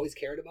that I've always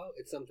cared about.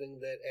 It's something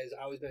that has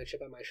always been a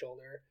chip on my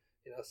shoulder.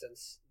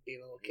 Since being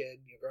a little kid,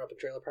 you grow up in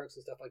trailer parks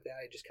and stuff like that.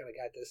 I just kind of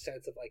got this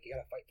sense of like, you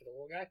got to fight for the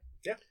little guy.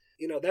 Yeah.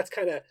 That's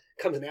kind of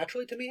comes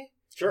naturally to me.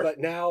 Sure. But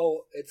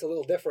now it's a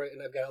little different,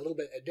 and I've got a little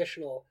bit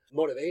additional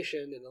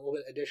motivation and a little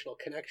bit additional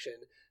connection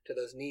to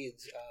those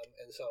needs.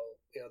 And so,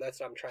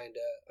 that's what I'm trying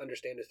to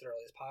understand as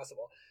thoroughly as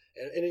possible.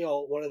 And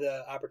one of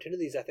the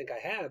opportunities I think I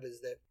have is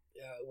that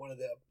one of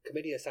the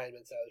committee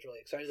assignments I was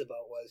really excited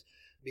about was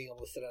being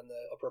able to sit on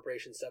the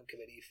appropriations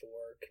subcommittee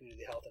for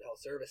community health and health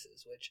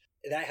services, which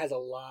that has a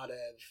lot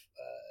of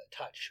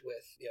touch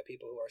with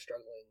people who are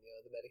struggling,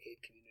 the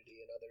Medicaid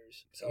community and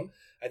others. So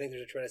I think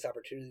there's a tremendous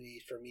opportunity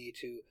for me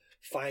to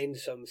find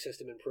some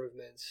system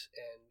improvements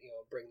and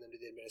bring them to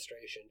the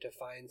administration, to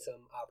find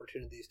some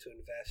opportunities to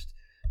invest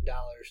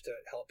dollars to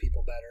help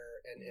people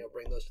better and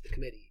bring those to the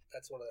committee.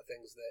 That's one of the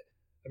things that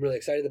I'm really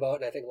excited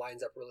about, and I think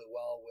lines up really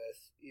well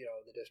with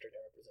the district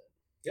I represent.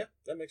 Yeah,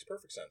 that makes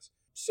perfect sense.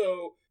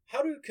 So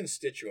how do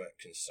constituent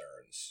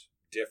concerns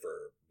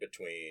differ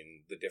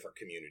between the different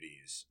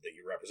communities that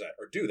you represent,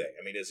 or do they?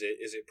 I mean, is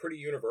it pretty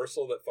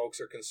universal that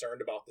folks are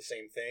concerned about the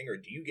same thing, or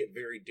do you get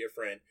very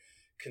different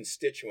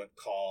constituent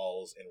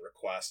calls and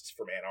requests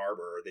from Ann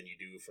Arbor than you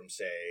do from,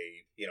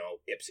 say,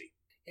 Ypsi?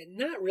 And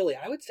not really.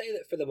 I would say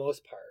that for the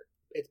most part,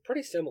 it's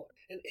pretty similar.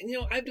 And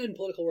I've done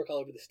political work all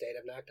over the state.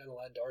 I've knocked on a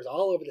lot of doors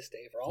all over the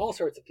state for all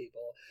sorts of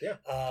people,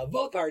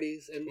 both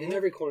parties, and in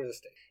every corner of the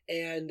state.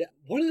 And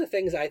one of the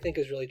things I think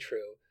is really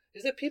true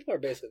is that people are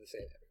basically the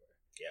same everywhere.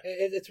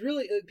 Yeah. It's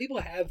really,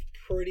 people have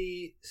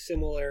pretty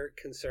similar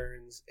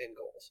concerns and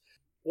goals.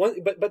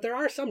 But there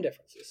are some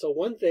differences. So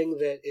one thing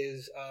that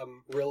is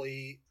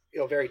really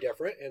very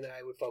different, and that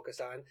I would focus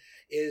on,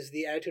 is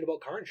the attitude about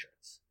car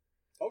insurance.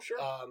 Oh, sure.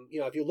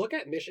 If you look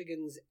at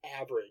Michigan's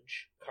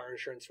average car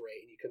insurance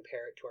rate and you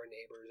compare it to our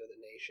neighbors or the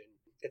nation,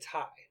 it's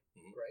high,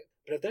 right?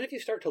 But if you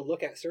start to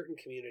look at certain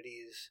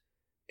communities,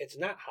 it's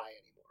not high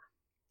anymore,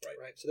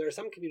 right? So there are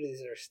some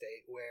communities in our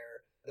state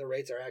where the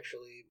rates are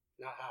actually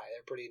not high.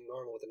 They're pretty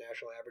normal with the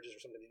national averages, or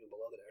something even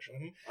below the national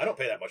average. I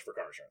don't pay that much for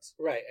car insurance.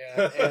 Right.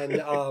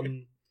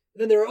 And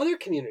then there are other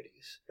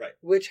communities, right,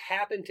 which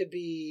happen to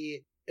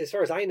be, as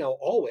far as I know,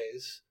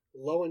 always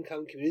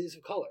low-income communities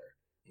of color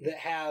that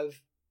have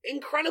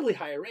incredibly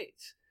high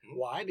rates.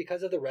 Why?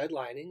 Because of the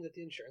redlining that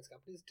the insurance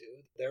companies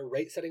do. Their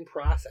rate-setting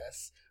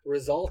process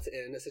results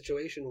in a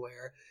situation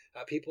where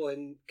people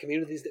in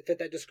communities that fit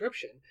that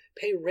description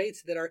pay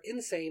rates that are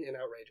insane and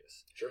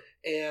outrageous. Sure.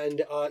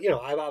 And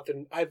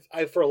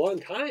I've for a long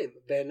time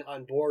been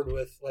on board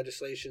with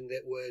legislation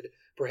that would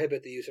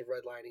prohibit the use of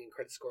redlining and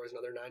credit scores and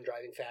other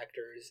non-driving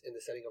factors in the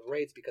setting of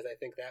rates, because I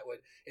think that would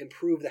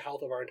improve the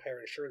health of our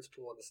entire insurance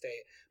pool in the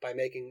state by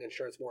making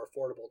insurance more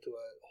affordable to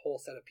a whole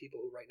set of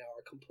people who right now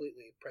are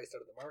completely priced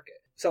out of the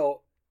market.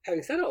 So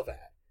having said all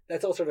that,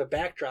 that's all sort of a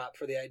backdrop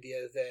for the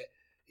idea that,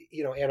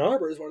 Ann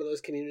Arbor is one of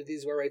those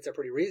communities where rates are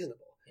pretty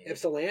reasonable.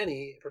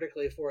 Ypsilanti,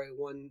 particularly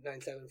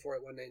 48197,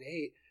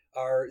 48198,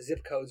 are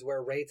zip codes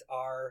where rates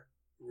are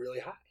really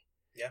high.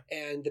 Yeah.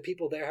 And the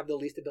people there have the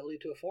least ability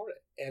to afford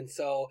it. And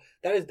so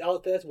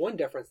that's one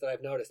difference that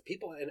I've noticed.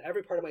 People in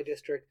every part of my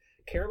district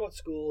care about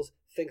schools,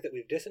 think that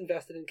we've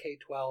disinvested in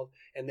K-12,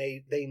 and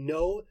they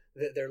know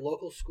that their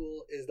local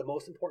school is the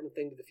most important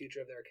thing to the future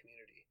of their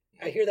community.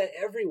 I hear that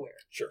everywhere.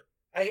 Sure.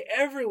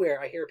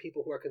 Everywhere I hear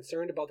people who are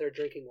concerned about their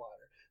drinking water.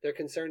 They're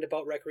concerned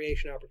about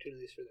recreation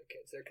opportunities for their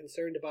kids. They're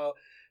concerned about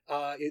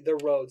their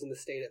roads and the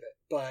state of it.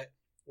 But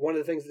one of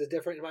the things that is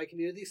different in my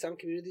community, some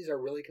communities are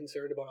really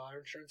concerned about our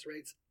insurance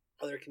rates.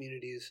 Other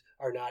communities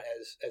are not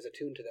as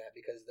attuned to that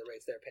because the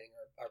rates they're paying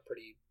are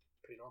pretty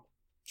normal.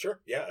 Sure.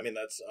 Yeah. I mean,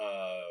 that's,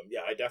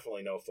 I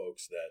definitely know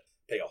folks that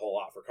pay a whole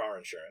lot for car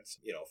insurance.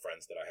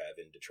 Friends that I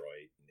have in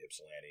Detroit, and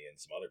Ypsilanti, and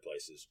some other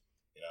places.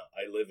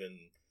 I live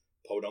in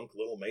Podunk,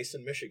 Little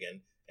Mason,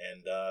 Michigan,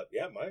 and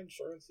my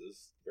insurance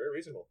is very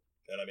reasonable.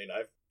 And I mean,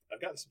 I've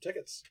gotten some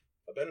tickets.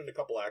 I've been in a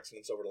couple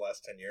accidents over the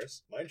last 10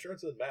 years. My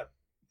insurance isn't bad.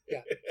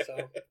 Yeah.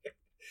 So.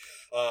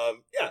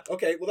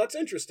 Okay. Well, that's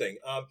interesting.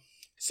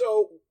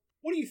 So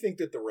what do you think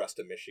that the rest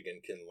of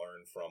Michigan can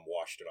learn from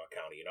Washtenaw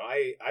County?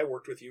 I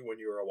worked with you when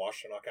you were a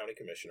Washtenaw County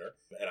commissioner,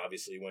 and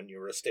obviously when you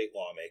were a state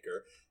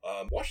lawmaker.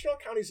 Washtenaw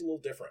County is a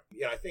little different.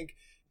 I think,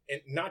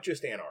 and not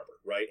just Ann Arbor,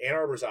 right? Ann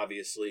Arbor's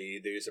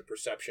obviously, there's a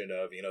perception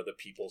of, the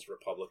People's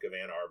Republic of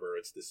Ann Arbor.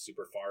 It's this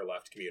super far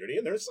left community,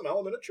 and there's some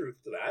element of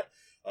truth to that.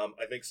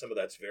 I think some of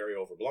that's very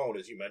overblown.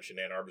 As you mentioned,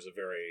 Ann Arbor's a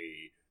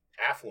very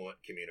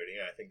affluent community,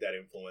 and I think that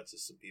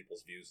influences some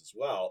people's views as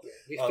well. Yeah,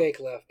 we fake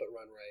left, but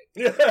run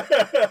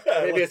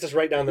right. Maybe it's just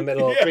right down the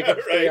middle,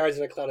 3 yards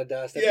in a cloud of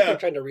dust. I think they're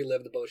trying to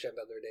relive the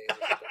Beauchamp-Butler days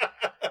or something.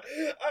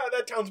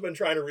 That town's been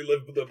trying to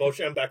relive the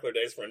Beauchamp-Butler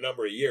days for a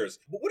number of years.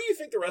 But what do you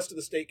think the rest of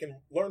the state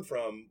can learn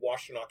from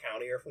Washtenaw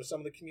County or from some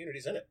of the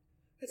communities in it?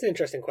 That's an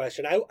interesting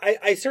question.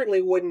 I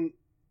certainly wouldn't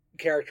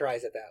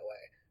characterize it that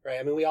way, right?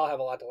 I mean, we all have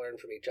a lot to learn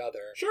from each other.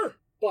 Sure.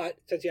 But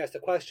since you asked the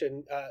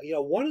question,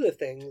 one of the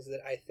things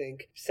that I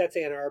think sets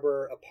Ann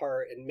Arbor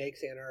apart and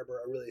makes Ann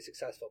Arbor a really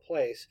successful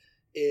place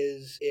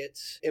is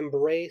its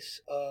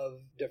embrace of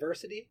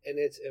diversity and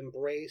its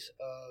embrace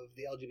of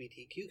the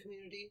LGBTQ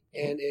community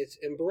and its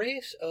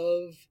embrace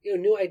of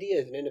new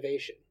ideas and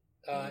innovation.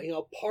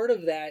 Part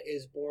of that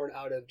is born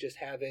out of just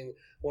having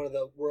one of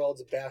the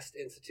world's best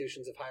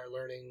institutions of higher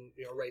learning,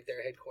 right there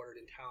headquartered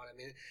in town. I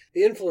mean,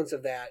 the influence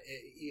of that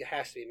it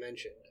has to be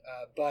mentioned.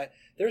 But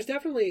there's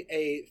definitely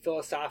a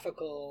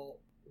philosophical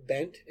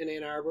bent in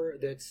Ann Arbor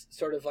that's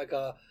sort of like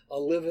a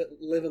live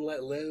and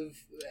let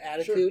live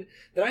attitude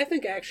that I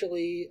think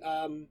actually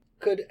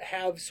could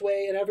have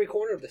sway in every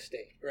corner of the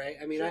state, right?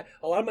 I mean,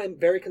 a lot of my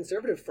very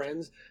conservative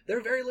friends, they're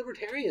very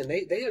libertarian.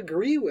 They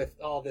agree with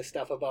all this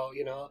stuff about,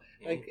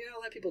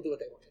 let people do what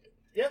they want to do.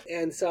 Yeah.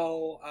 And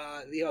so,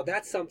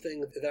 that's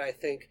something that I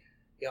think,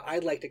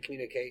 I'd like to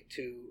communicate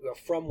to,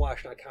 from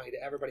Washtenaw County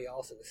to everybody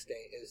else in the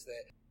state is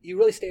that you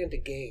really stand to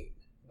gain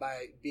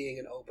by being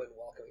an open,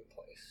 welcoming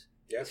place.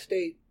 Yeah. The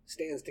state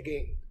stands to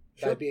gain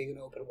by being an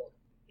open, welcoming.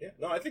 Yeah,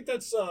 no, I think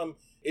that's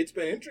it's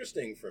been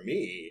interesting for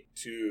me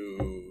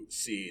to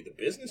see the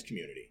business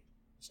community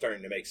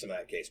starting to make some of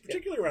that case,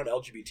 particularly around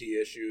LGBT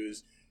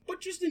issues,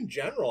 but just in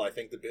general, I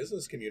think the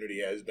business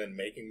community has been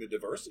making the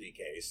diversity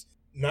case.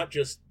 Not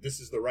just this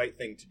is the right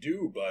thing to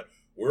do, but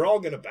we're all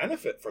going to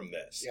benefit from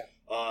this.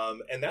 Yeah.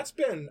 And that's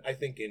been, I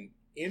think, an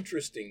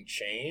interesting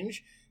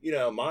change.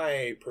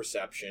 My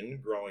perception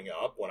growing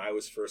up when I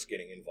was first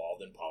getting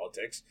involved in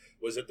politics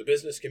was that the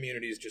business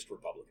community is just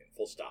Republican,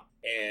 full stop.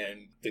 And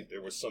I think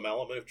there was some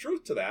element of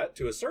truth to that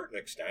to a certain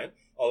extent,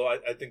 although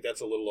I think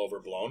that's a little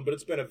overblown. But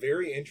it's been a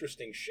very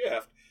interesting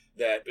shift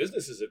that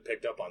businesses have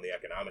picked up on the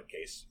economic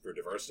case for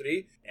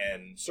diversity.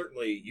 And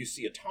certainly you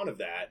see a ton of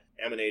that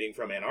emanating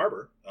from Ann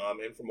Arbor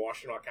and from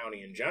Washtenaw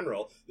County in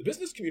general. The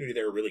business community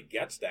there really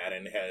gets that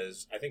and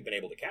has, I think, been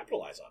able to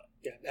capitalize on it.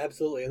 Yeah,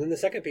 absolutely. And then the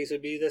second piece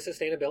would be the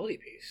sustainability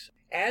piece.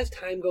 As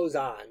time goes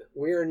on,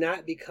 we're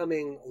not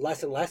becoming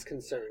less and less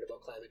concerned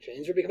about climate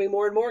change. We're becoming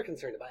more and more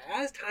concerned about it.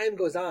 As time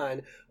goes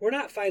on, we're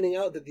not finding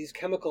out that these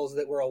chemicals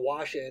that we're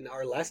awash in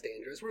are less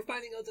dangerous. We're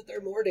finding out that they're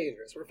more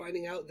dangerous. We're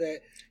finding out that,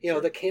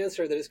 the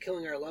cancer that is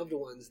killing our loved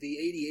ones, the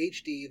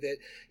ADHD that,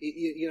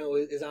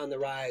 is on the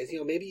rise,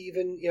 maybe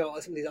even,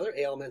 some of these other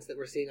ailments that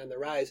we're seeing on the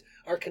rise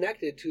are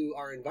connected to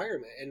our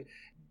environment. And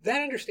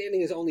that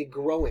understanding is only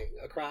growing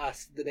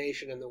across the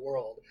nation and the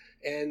world.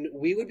 And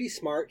we would be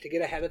smart to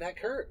get ahead of that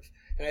curve.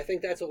 And I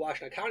think that's what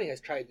Washtenaw County has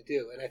tried to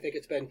do. And I think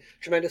it's been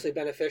tremendously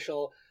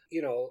beneficial,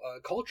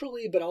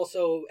 culturally, but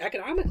also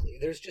economically.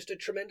 There's just a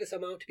tremendous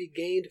amount to be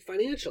gained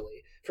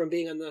financially from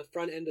being on the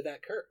front end of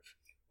that curve.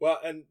 Well,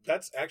 and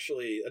that's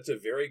a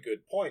very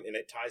good point, and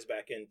it ties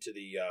back into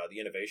the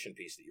innovation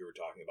piece that you were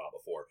talking about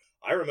before.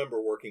 I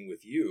remember working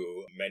with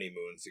you many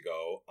moons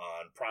ago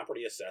on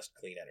property assessed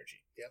clean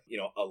energy.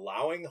 Yep.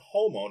 Allowing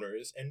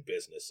homeowners and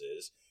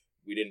businesses.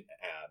 We didn't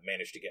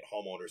manage to get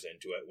homeowners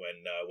into it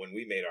when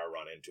we made our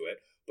run into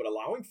it, but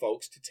allowing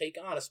folks to take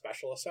on a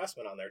special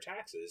assessment on their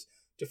taxes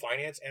to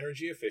finance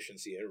energy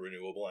efficiency and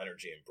renewable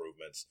energy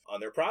improvements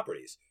on their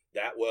properties.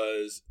 That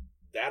was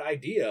that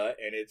idea,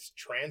 and its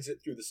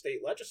transit through the state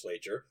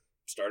legislature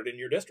started in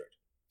your district.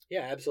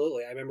 Yeah,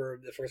 absolutely. I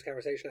remember the first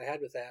conversation I had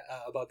with that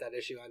about that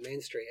issue on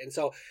Main Street. And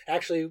so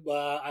actually,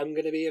 I'm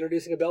going to be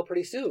introducing a bill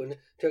pretty soon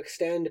to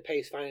extend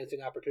PACE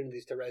financing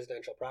opportunities to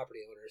residential property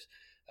owners.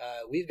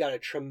 We've got a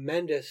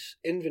tremendous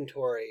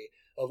inventory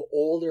of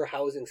older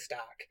housing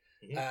stock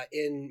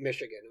in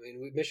Michigan. I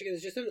mean, Michigan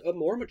is just a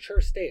more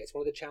mature state. It's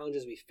one of the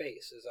challenges we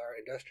face is our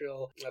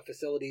industrial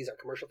facilities, our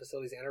commercial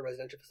facilities, and our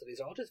residential facilities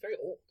are all just very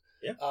old.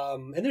 Yeah.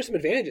 And there's some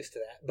advantages to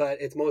that, but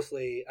it's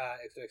mostly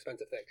it's an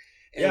expensive thing.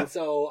 And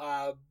so,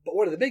 but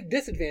one of the big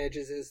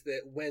disadvantages is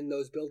that when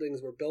those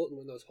buildings were built and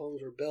when those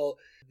homes were built,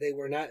 they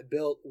were not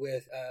built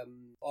with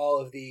all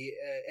of the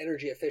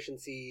energy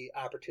efficiency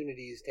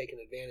opportunities taken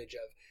advantage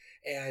of.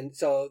 And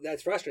so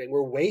that's frustrating.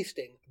 We're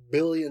wasting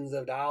billions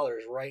of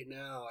dollars right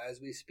now as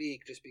we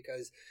speak, just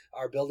because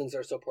our buildings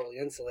are so poorly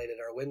insulated.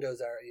 Our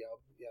windows are,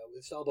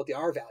 it's all about the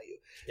R value.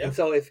 Yeah. And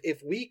so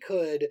if we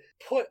could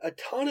put a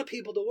ton of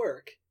people to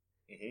work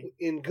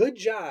in good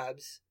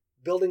jobs,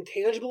 building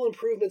tangible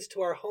improvements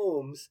to our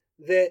homes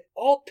that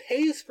all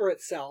pays for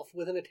itself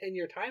within a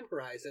 10-year time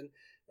horizon,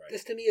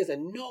 this to me is a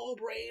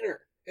no-brainer.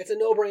 It's a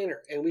no-brainer,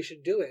 and we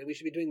should do it. We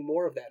should be doing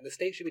more of that. And the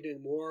state should be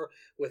doing more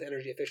with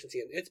energy efficiency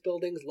in its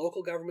buildings.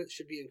 Local governments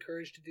should be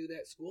encouraged to do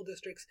that. School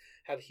districts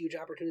have huge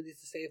opportunities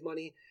to save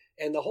money.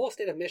 And the whole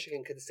state of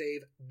Michigan could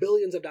save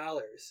billions of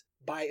dollars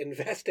by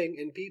investing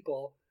in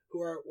people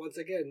who are, once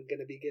again,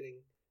 going to be getting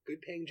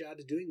good-paying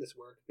jobs doing this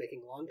work,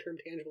 making long-term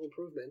tangible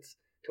improvements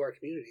to our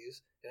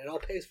communities, and it all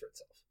pays for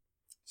itself.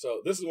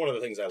 So this is one of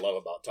the things I love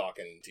about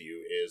talking to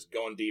you is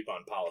going deep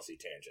on policy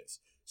tangents.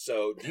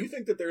 So do you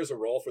think that there's a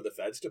role for the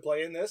feds to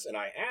play in this? And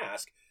I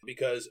ask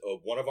because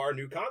one of our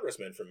new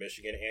congressmen from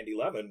Michigan, Andy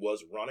Levin,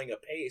 was running a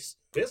PACE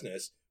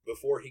business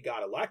before he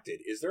got elected.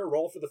 Is there a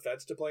role for the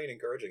feds to play in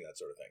encouraging that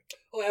sort of thing?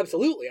 Oh,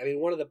 absolutely. I mean,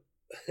 one of the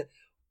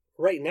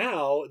right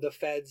now, the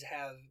feds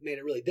have made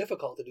it really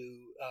difficult to do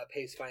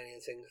PACE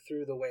financing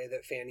through the way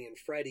that Fannie and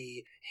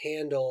Freddie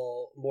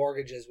handle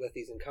mortgages with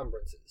these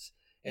encumbrances.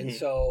 And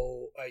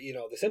so,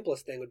 the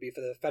simplest thing would be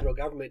for the federal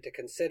government to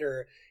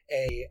consider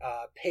a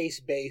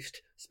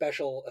PACE-based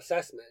special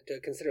assessment, to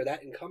consider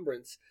that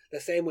encumbrance the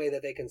same way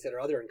that they consider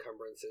other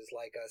encumbrances,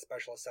 like a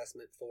special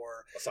assessment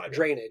for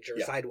drainage or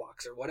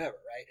sidewalks or whatever,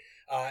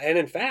 right? And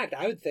in fact,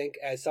 I would think,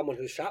 as someone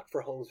who's shopped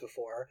for homes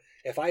before,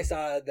 if I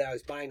saw that I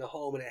was buying a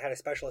home and it had a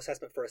special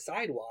assessment for a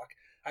sidewalk,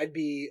 I'd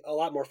be a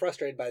lot more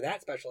frustrated by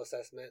that special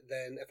assessment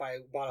than if I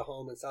bought a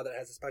home and saw that it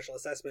has a special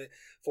assessment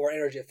for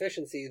energy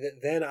efficiency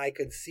that then I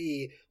could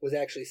see was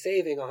actually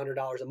saving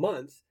 $100 a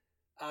month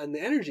on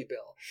the energy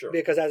bill. Sure.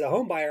 Because as a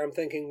home buyer, I'm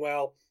thinking,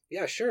 well,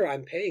 yeah, sure,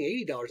 I'm paying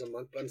 $80 a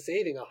month, but I'm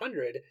saving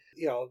 $100.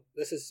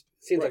 This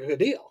seems like a good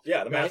deal.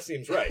 Yeah, the math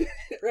seems right.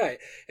 Right.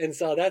 And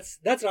so that's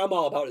what I'm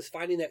all about, is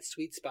finding that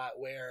sweet spot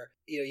where,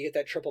 you get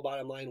that triple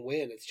bottom line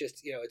win. It's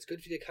just, it's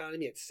good for the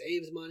economy. It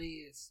saves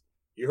money.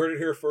 You heard it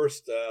here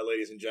first,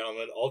 ladies and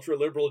gentlemen.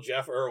 Ultra-liberal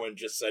Jeff Irwin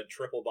just said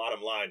triple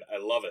bottom line.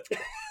 I love it.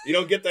 You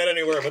don't get that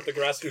anywhere but the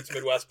Grassroots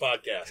Midwest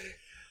podcast.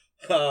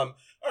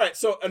 All right,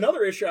 so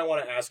another issue I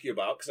want to ask you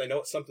about, because I know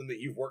it's something that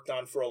you've worked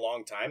on for a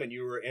long time and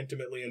you were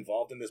intimately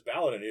involved in this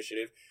ballot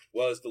initiative,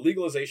 was the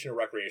legalization of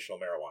recreational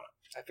marijuana.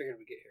 I figured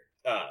we'd get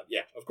here.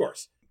 Yeah, of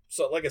course.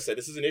 So like I said,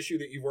 this is an issue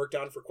that you've worked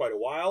on for quite a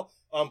while.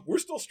 We're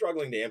still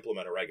struggling to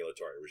implement a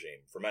regulatory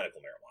regime for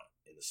medical marijuana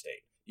in the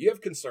state. You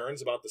have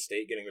concerns about the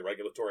state getting the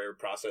regulatory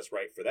process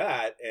right for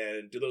that,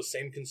 and do those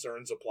same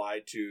concerns apply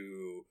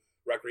to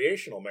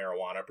recreational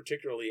marijuana,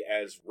 particularly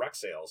as rec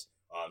sales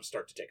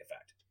start to take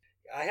effect?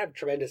 I have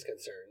tremendous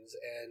concerns,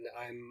 and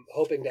I'm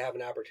hoping to have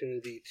an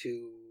opportunity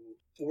to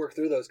work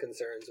through those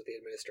concerns with the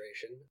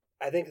administration.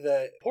 I think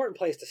the important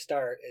place to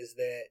start is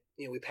that,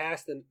 we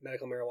passed the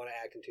Medical Marijuana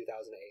Act in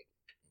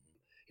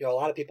 2008. A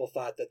lot of people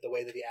thought that the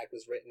way that the act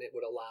was written, it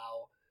would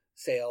allow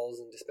sales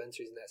and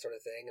dispensaries and that sort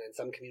of thing. And in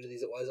some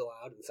communities, it was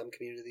allowed. In some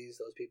communities,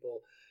 those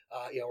people,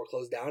 were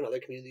closed down. Other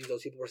communities,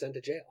 those people were sent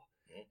to jail.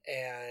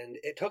 And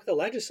it took the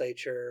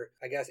legislature,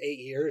 I guess, 8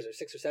 years or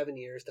 6 or 7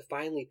 years to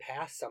finally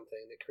pass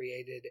something that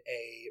created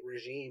a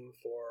regime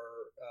for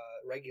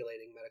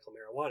regulating medical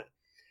marijuana.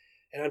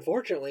 And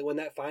unfortunately, when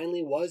that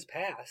finally was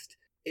passed,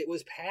 it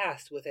was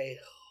passed with a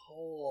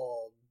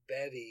whole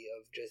bevy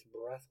of just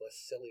breathless,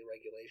 silly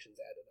regulations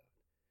added on.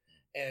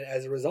 And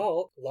as a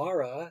result,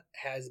 Laura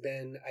has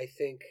been, I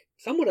think,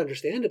 somewhat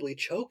understandably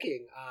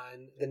choking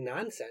on the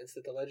nonsense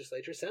that the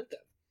legislature sent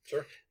them.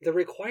 Sure. The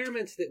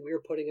requirements that we're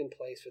putting in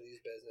place for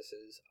these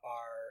businesses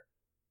are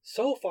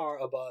so far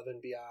above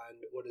and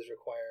beyond what is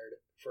required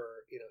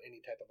for,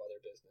 any type of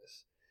other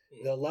business.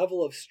 The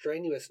level of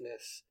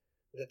strenuousness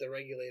that the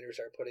regulators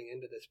are putting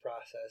into this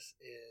process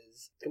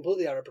is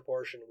completely out of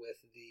proportion with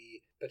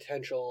the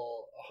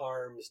potential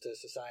harms to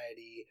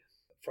society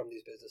from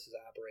these businesses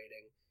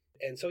operating.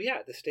 And so,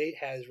 the state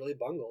has really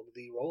bungled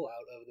the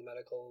rollout of the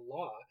medical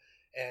law.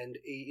 And,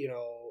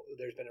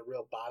 there's been a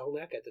real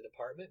bottleneck at the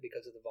department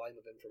because of the volume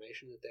of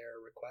information that they're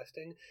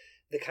requesting.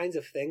 The kinds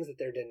of things that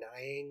they're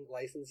denying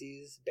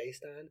licensees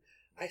based on.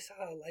 I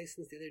saw a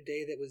license the other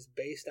day that was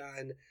based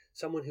on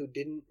someone who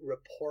didn't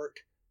report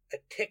a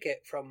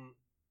ticket from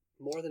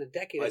more than a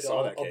decade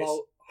ago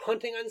about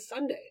hunting on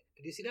Sunday.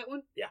 Did you see that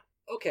one? Yeah.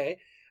 Okay.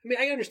 I mean,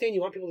 I understand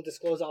you want people to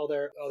disclose all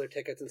their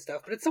tickets and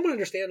stuff, but it's somewhat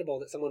understandable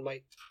that someone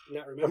might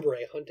not remember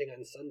a hunting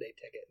on Sunday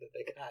ticket that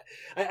they got.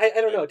 I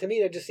don't know. To me,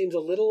 that just seems a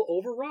little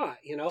overwrought,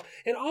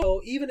 And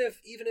also, even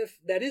if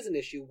that is an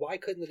issue, why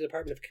couldn't the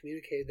department have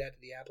communicated that to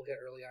the applicant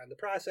early on in the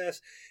process,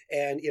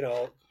 and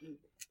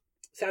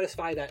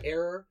satisfy that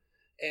error,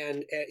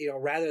 and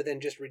rather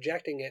than just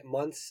rejecting it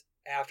months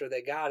after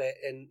they got it,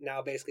 and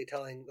now basically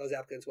telling those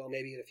applicants, well,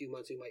 maybe in a few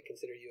months we might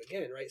consider you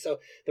again, right? So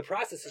the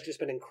process has just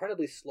been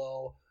incredibly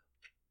slow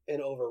and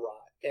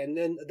overwrought. And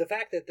then the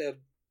fact that the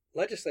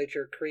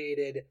legislature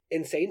created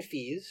insane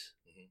fees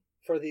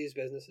for these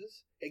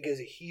businesses, it gives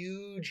a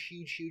huge,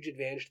 huge, huge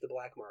advantage to the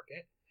black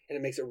market, and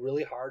it makes it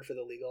really hard for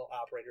the legal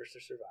operators to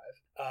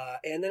survive.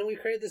 And then we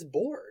created this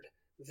board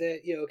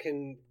that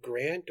can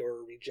grant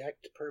or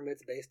reject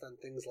permits based on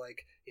things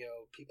like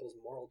people's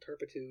moral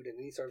turpitude and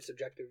any sort of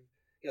subjective.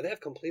 They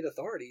have complete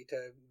authority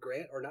to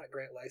grant or not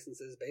grant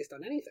licenses based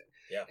on anything.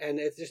 Yeah. And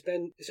it's just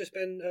been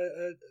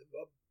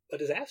a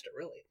disaster,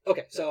 really.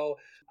 Okay, so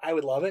I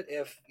would love it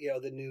if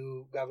the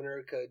new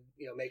governor could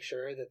make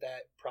sure that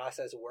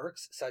process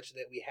works such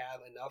that we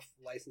have enough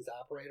licensed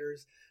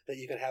operators that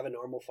you can have a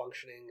normal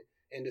functioning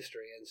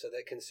industry, and so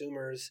that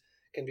consumers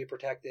can be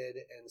protected,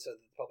 and so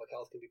that the public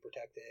health can be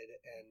protected,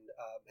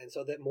 and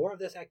so that more of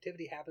this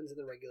activity happens in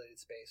the regulated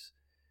space.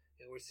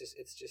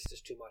 It's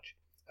just too much.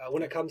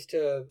 When it comes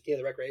to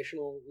the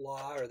recreational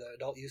law or the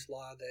adult use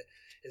law that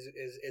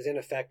is in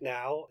effect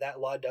now, that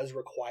law does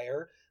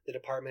require the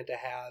department to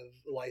have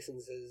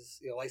license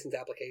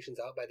applications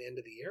out by the end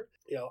of the year.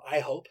 I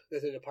hope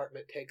that the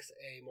department takes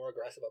a more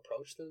aggressive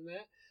approach than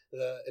that.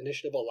 The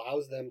initiative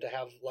allows them to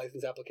have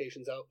license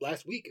applications out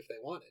last week if they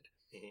wanted.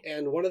 Mm-hmm.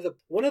 And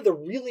one of the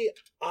really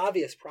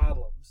obvious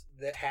problems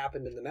that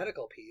happened in the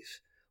medical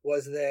piece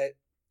was that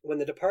when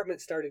the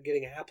department started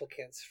getting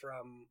applicants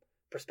from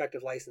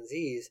prospective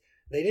licensees,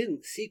 they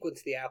didn't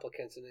sequence the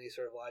applicants in any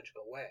sort of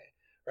logical way,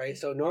 right? Mm-hmm.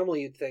 So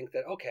normally you'd think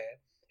that, okay,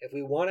 if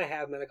we want to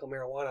have medical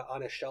marijuana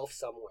on a shelf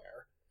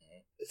somewhere,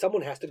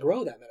 someone has to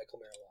grow that medical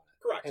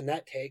marijuana. Correct. And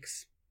that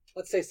takes,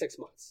 let's say, 6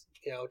 months,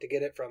 to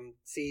get it from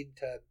seed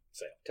to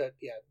sale, to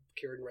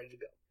cured and ready to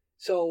go.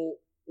 So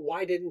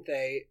why didn't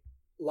they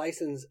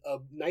license a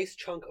nice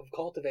chunk of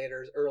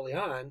cultivators early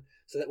on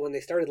so that when they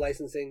started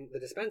licensing the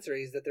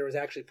dispensaries that there was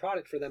actually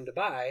product for them to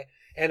buy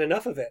and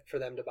enough of it for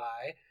them to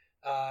buy?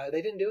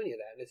 They didn't do any of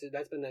that. And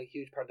that's been a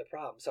huge part of the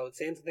problem. So the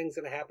same thing's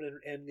going to happen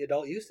in the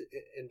adult use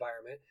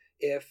environment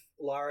if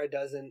Lara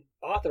doesn't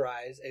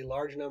authorize a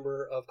large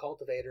number of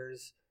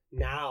cultivators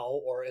now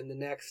or in the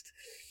next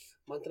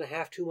month and a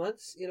half, 2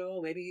 months,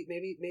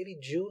 maybe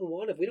June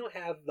 1. If we don't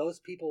have those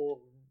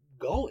people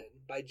going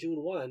by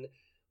June 1,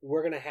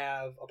 we're going to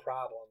have a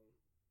problem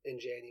in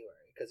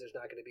January because there's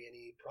not going to be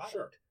any product.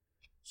 Sure.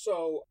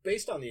 So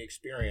based on the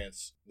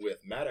experience with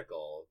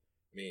medical,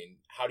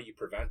 how do you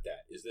prevent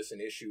that? Is this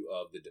an issue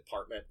of the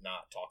department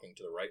not talking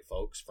to the right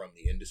folks from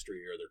the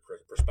industry or their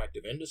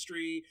prospective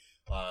industry?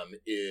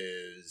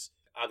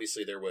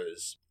 Obviously there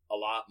was a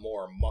lot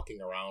more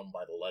mucking around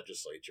by the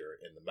legislature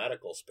in the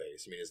medical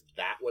space. Is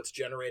that what's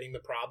generating the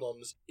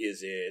problems?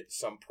 Is it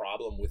some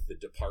problem with the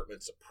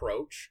department's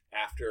approach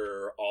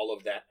after all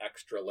of that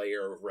extra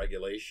layer of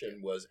regulation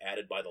was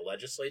added by the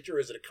legislature?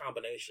 Is it a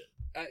combination?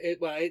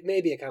 It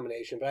may be a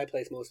combination, but I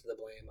place most of the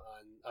blame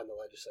on the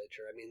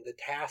legislature. The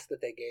task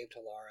that they gave to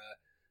Lara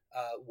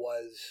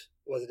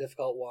was a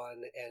difficult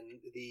one,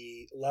 and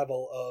the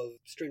level of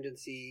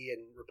stringency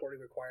and reporting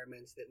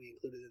requirements that we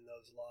included in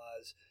those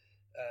laws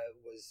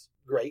was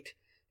great.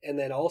 And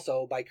then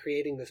also by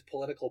creating this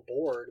political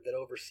board that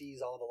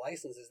oversees all the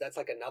licenses, that's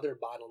like another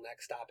bottleneck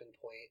stopping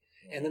point.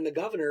 Mm-hmm. And then the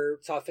governor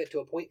saw fit to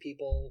appoint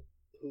people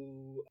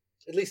who,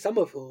 at least some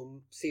of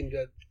whom, seem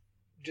to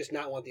just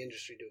not want the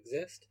industry to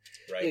exist.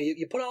 Right.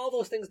 You put all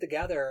those things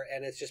together,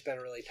 and it's just been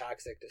a really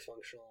toxic,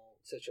 dysfunctional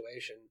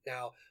situation.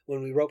 Now,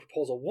 when we wrote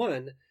Proposal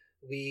 1,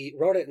 we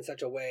wrote it in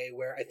such a way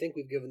where I think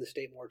we've given the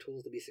state more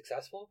tools to be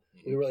successful.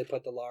 Mm-hmm. We really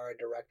put the Lara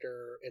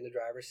director in the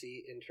driver's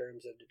seat in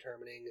terms of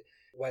determining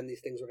when these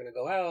things were going to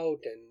go out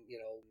and,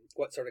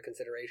 what sort of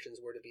considerations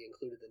were to be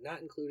included and not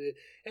included.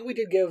 And we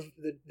did give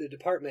the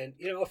department,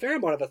 a fair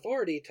amount of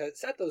authority to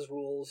set those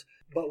rules,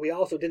 but we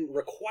also didn't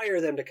require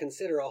them to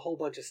consider a whole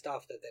bunch of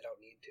stuff that they don't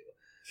need to.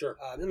 Sure.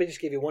 Let me just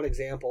give you one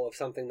example of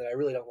something that I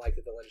really don't like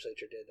that the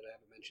legislature did that I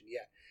haven't mentioned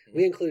yet. Mm-hmm.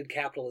 We included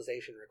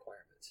capitalization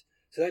requirements.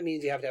 So that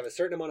means you have to have a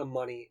certain amount of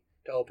money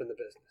to open the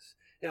business.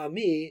 Now,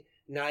 me,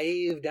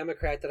 naive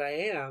Democrat that I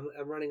am,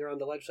 I'm running around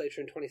the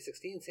legislature in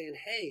 2016 saying,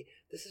 hey,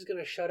 this is going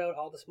to shut out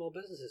all the small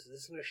businesses.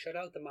 This is going to shut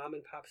out the mom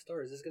and pop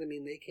stores. This is going to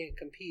mean they can't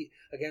compete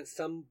against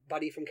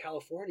somebody from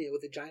California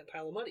with a giant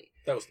pile of money.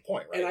 That was the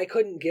point, right? And I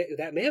couldn't get,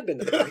 that may have been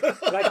the point,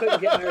 but I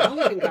couldn't get my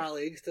Republican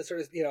colleagues to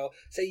sort of,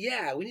 say,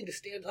 yeah, we need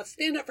to let's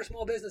stand up for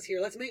small business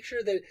here. Let's make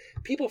sure that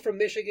people from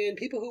Michigan,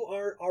 people who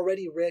aren't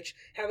already rich,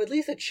 have at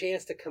least a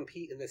chance to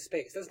compete in this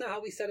space. That's not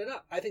how we set it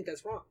up. I think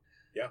that's wrong.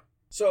 Yeah.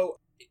 So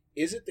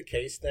is it the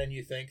case, then,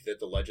 you think, that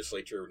the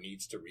legislature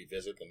needs to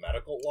revisit the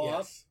medical law?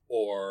 Yes.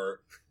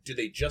 Or do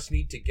they just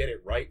need to get it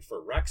right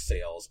for rec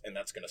sales, and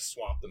that's going to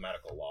swamp the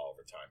medical law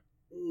over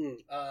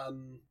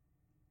time?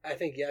 I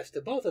think yes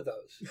to both of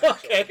those.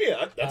 Okay,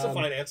 yeah, that's a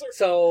fine answer.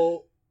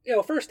 So,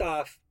 first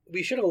off,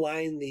 we should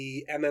align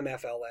the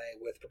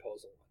MMFLA with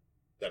Proposal 1.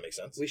 That makes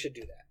sense. We should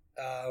do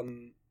that.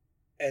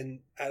 And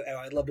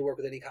I'd love to work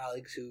with any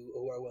colleagues who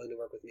are willing to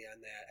work with me on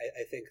that.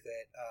 I think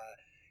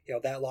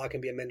that that law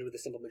can be amended with a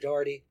simple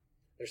majority.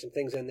 There's some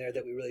things in there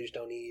that we really just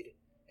don't need,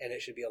 and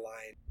it should be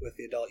aligned with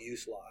the adult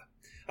use law.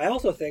 I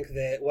also think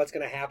that what's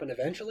going to happen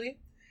eventually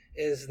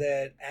is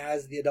that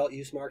as the adult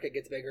use market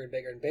gets bigger and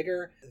bigger and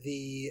bigger,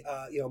 the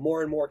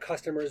more and more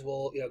customers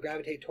will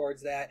gravitate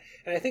towards that.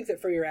 And I think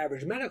that for your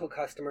average medical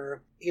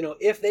customer,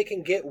 if they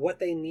can get what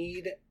they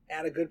need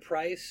at a good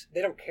price,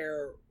 they don't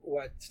care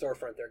what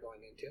storefront they're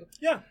going into.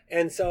 Yeah.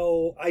 And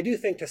so I do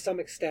think to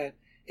some extent,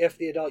 if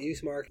the adult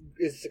use market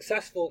is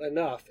successful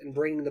enough in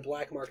bringing the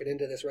black market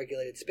into this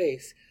regulated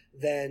space,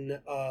 then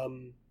a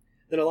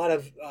lot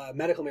of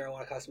medical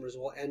marijuana customers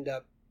will end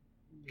up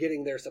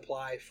getting their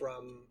supply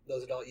from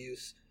those adult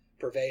use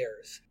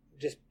purveyors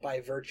just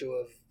by virtue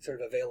of sort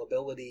of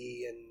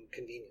availability and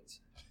convenience.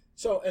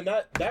 So, and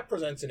that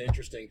presents an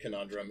interesting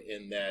conundrum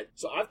in that,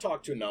 so I've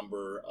talked to a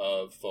number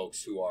of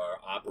folks who are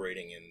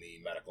operating in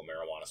the medical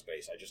marijuana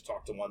space. I just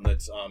talked to one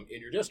that's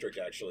in your district,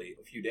 actually,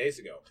 a few days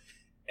ago.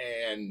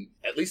 And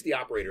at least the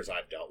operators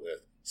I've dealt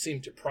with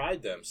seem to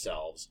pride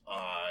themselves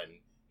on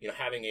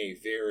having a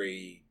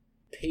very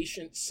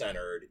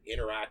patient-centered,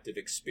 interactive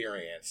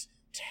experience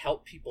to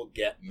help people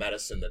get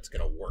medicine that's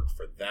going to work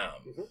for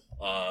them.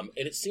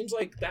 And it seems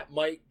like that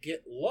might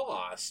get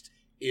lost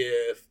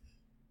if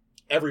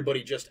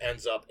everybody just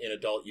ends up in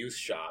adult use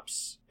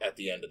shops at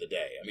the end of the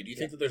day. I mean, do you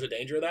think that there's a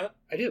danger of that?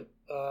 I do.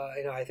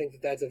 I think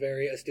that that's a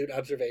very astute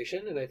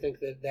observation, and I think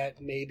that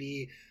that may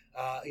be,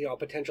 a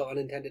potential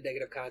unintended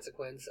negative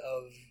consequence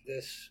of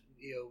this,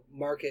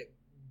 market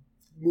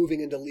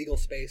moving into legal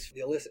space,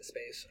 the illicit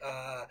space.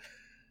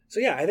 So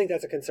yeah, I think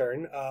that's a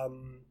concern.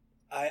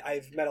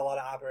 I've met a lot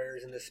of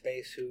operators in this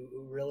space who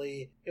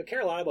really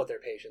care a lot about their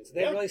patients.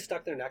 They've really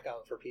stuck their neck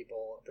out for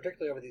people,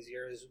 particularly over these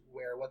years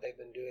where what they've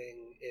been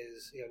doing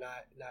is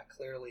not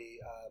clearly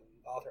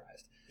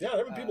authorized. Yeah, there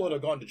have been people that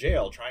have gone to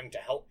jail trying to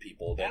help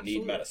people that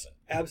need medicine.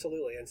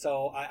 Absolutely. And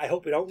so I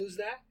hope we don't lose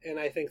that. And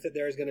I think that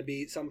there's going to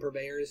be some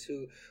purveyors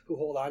who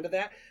hold on to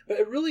that. But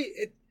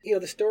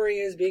the story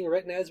is being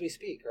written as we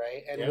speak,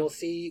 right? And we'll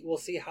see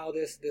how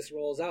this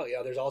rolls out.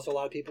 There's also a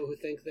lot of people who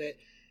think that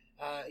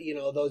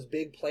those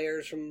big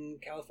players from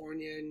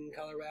California and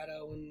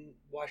Colorado and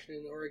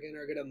Washington and Oregon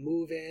are going to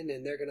move in,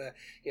 and they're going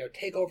to,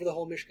 take over the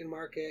whole Michigan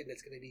market, and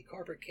it's going to be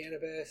corporate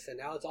cannabis, and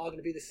now it's all going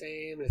to be the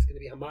same, and it's going to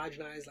be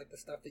homogenized like the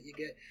stuff that you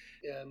get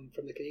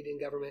from the Canadian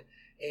government.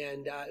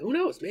 And who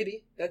knows?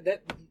 Maybe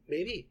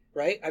maybe,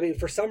 right? I mean,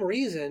 for some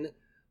reason,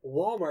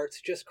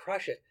 Walmarts just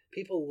crush it.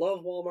 People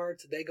love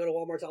Walmarts. They go to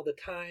Walmarts all the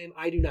time.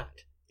 I do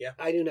not. Yeah.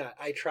 I do not.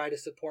 I try to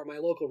support my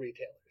local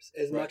retailers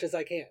as much as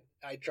I can.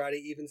 I try to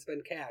even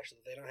spend cash so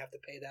that they don't have to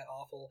pay that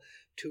awful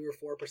 2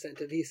 or 4%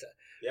 to Visa.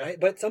 Yeah. Right?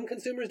 But some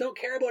consumers don't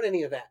care about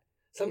any of that.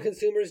 Some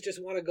consumers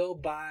just want to go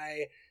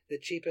buy the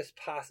cheapest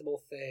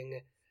possible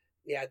thing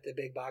at the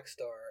big box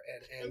store.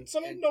 And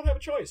some of them don't have a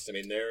choice. I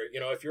mean,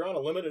 if you're on a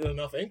limited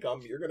enough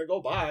income, you're going to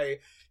go buy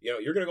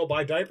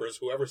diapers,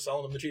 whoever's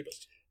selling them the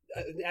cheapest.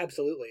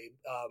 Absolutely.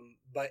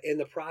 But in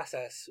the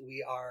process,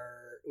 we are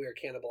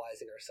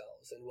cannibalizing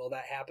ourselves. And will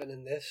that happen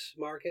in this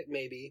market?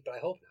 Maybe, but I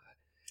hope not.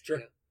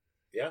 Sure.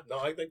 Yeah. No,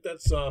 I think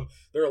that's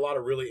there are a lot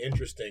of really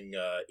interesting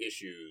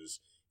issues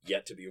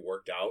yet to be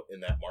worked out in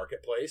that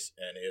marketplace,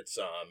 and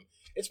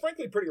it's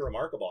frankly pretty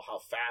remarkable how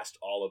fast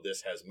all of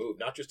this has moved,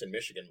 not just in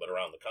Michigan but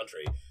around the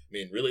country. I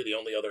mean, really the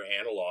only other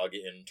analog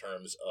in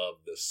terms of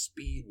the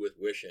speed with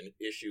which an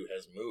issue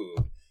has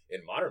moved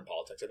in modern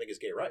politics, I think, is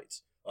gay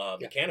rights.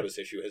 The cannabis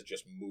issue has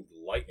just moved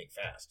lightning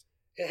fast.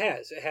 It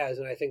has,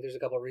 and I think there's a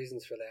couple of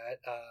reasons for that.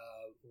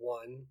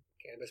 One,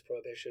 cannabis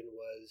prohibition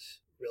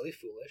was really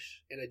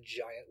foolish and a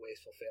giant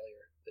wasteful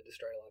failure that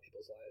destroyed a lot of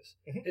people's lives.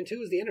 And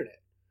two is the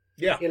internet.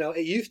 Yeah.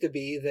 It used to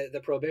be that the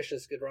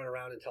prohibitionists could run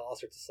around and tell all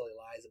sorts of silly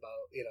lies about,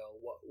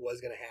 what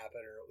was going to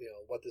happen or,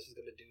 what this was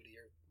going to do to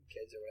your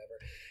kids or whatever.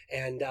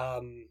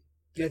 And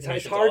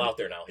it's hard all out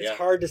there now. It's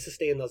hard to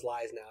sustain those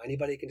lies now.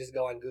 Anybody can just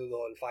go on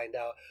Google and find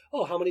out,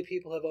 how many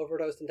people have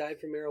overdosed and died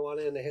from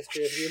marijuana in the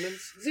history of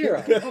humans? 0.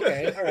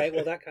 Okay. All right.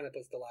 Well, that kind of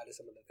puts the lie to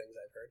some of the things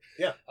I've heard.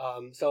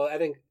 Yeah. So I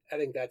think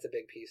that's a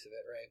big piece of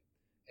it, right?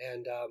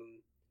 And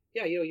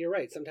you're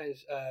right.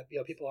 Sometimes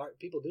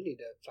people do need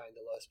to find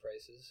the lowest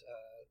prices.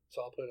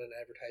 So I'll put in an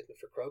advertisement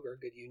for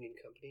Kroger, good union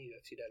company,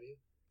 UFCW.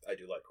 I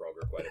do like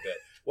Kroger quite a bit.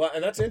 Well,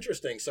 and that's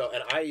interesting. So,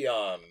 and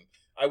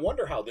I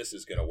wonder how this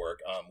is going to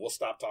work. We'll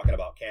stop talking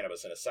about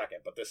cannabis in a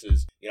second, but this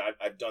is,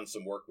 I've done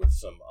some work with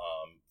some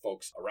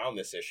folks around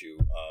this issue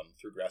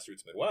through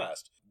Grassroots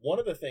Midwest. One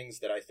of the things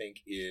that I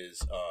think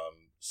is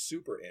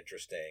super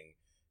interesting,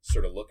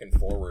 sort of looking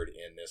forward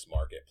in this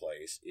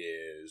marketplace,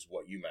 is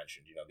what you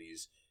mentioned.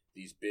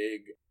 These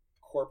big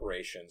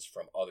corporations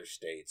from other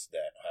states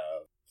that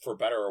have, for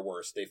better or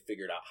worse, they've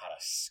figured out how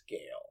to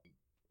scale.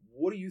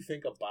 What do you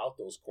think about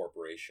those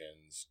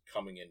corporations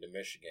coming into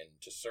Michigan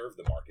to serve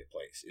the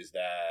marketplace? Is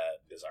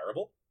that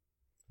desirable?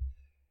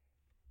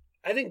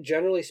 I think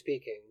generally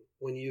speaking,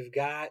 when you've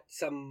got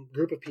some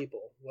group of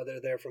people, whether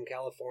they're from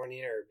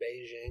California or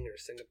Beijing or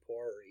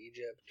Singapore or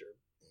Egypt or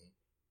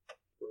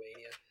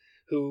Romania,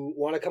 who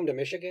want to come to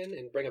Michigan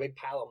and bring a big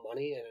pile of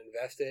money and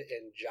invest it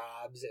in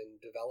jobs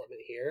and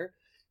development here,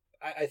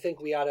 I think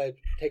we ought to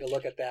take a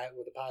look at that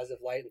with a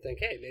positive light and think,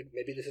 hey,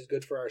 maybe this is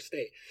good for our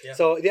state. Yeah.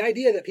 So the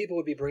idea that people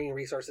would be bringing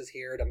resources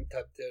here to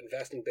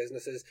invest in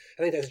businesses,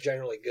 I think that's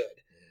generally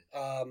good.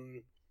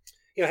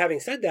 Having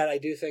said that, I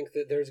do think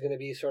that there's going to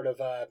be sort of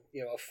a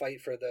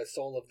fight for the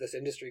soul of this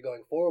industry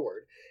going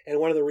forward.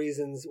 And one of the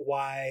reasons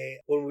why,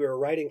 when we were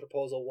writing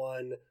Proposal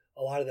 1,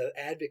 a lot of the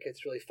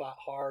advocates really fought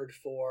hard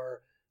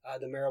for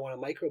the marijuana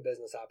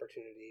micro-business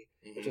opportunity,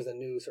 which was a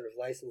new sort of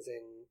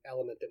licensing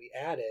element that we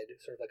added,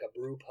 sort of like a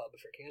brew pub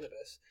for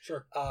cannabis.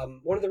 Sure.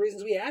 One of the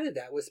reasons we added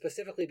that was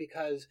specifically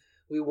because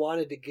we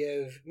wanted to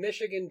give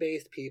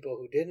Michigan-based people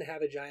who didn't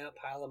have a giant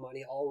pile of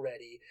money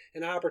already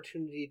an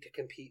opportunity to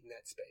compete in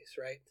that space,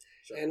 right?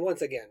 Sure. And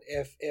once again,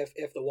 if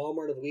the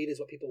Walmart of weed is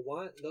what people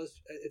want,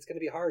 it's going to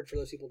be hard for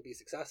those people to be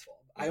successful.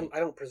 I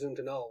don't presume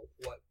to know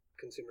what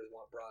consumers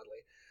want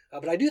broadly,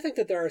 but I do think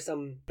that there are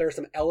some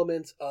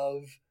elements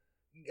of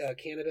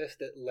cannabis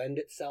that lend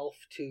itself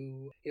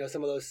to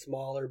some of those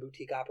smaller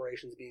boutique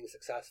operations being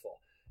successful.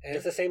 And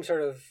it's the same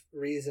sort of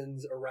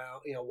reasons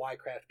around, why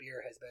craft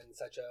beer has been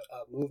such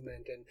a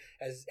movement and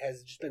has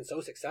just been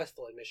so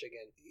successful in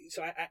Michigan.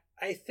 So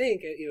I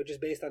think,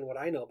 just based on what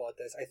I know about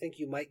this, I think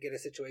you might get a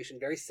situation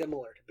very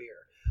similar to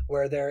beer,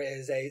 where there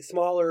is a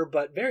smaller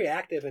but very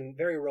active and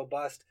very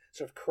robust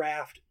sort of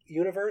craft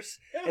universe.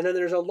 Yeah. And then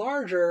there's a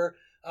larger,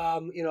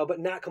 but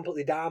not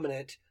completely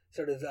dominant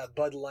sort of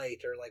Bud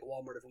Light or like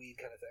Walmart of weed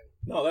kind of thing.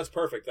 No, that's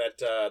perfect.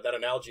 That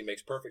analogy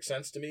makes perfect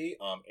sense to me.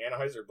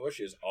 Anheuser-Busch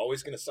is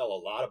always going to sell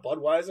a lot of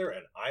Budweiser,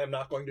 and I am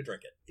not going to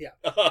drink it. Yeah.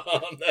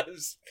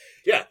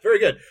 Very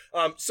good.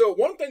 So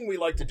one thing we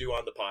like to do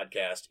on the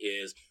podcast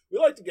is we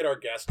like to get our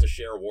guests to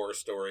share war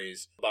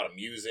stories about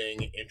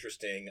amusing,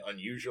 interesting,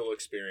 unusual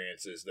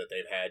experiences that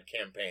they've had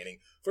campaigning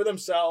for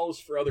themselves,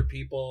 for other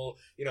people.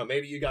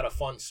 Maybe you got a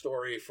fun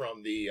story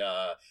from the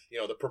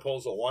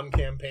Proposal 1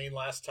 campaign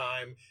last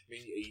time. I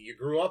mean, you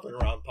grew up and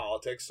around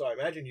politics, so I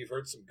imagine you've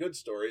heard some good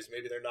stories.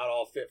 Maybe they're not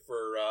all fit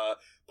for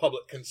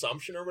public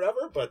consumption or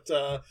whatever, but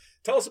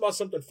tell us about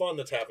something fun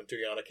that's happened to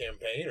you on a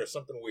campaign or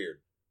something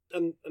weird.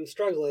 I'm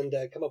struggling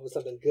to come up with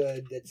something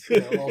good that's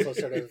also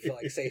sort of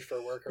like safe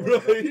for work or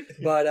whatever. Right.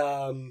 But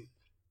I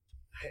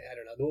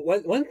don't know.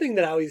 One thing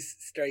that always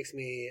strikes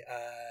me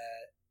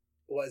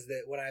was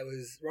that when I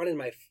was running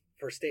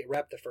for state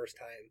rep the first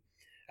time,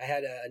 I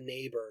had a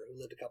neighbor who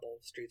lived a couple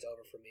of streets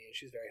over from me, and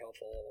she was very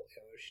helpful.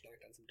 She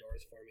knocked on some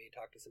doors for me,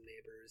 talked to some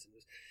neighbors, and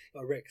was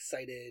a very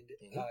excited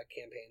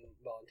campaign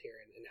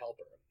volunteer and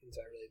helper. And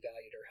so I really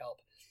valued her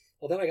help.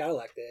 Well, then I got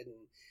elected,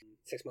 and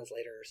 6 months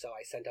later or so,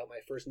 I sent out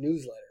my first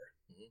newsletter.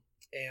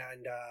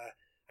 And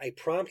I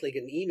promptly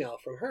get an email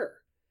from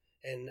her.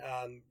 And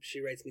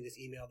she writes me this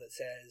email that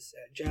says,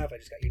 Jeff, I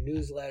just got your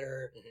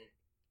newsletter.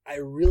 I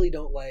really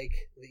don't like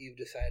that you've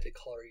decided to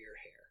color your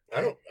hair.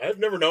 I've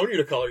never known you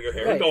to color your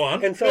hair. Right. Go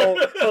on. And so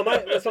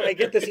I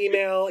get this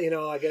email,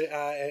 I get,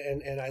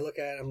 and I look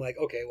at it, I'm like,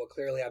 okay, well,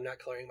 clearly I'm not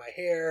coloring my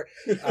hair.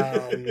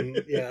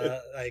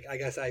 I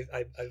guess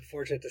I'm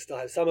fortunate to still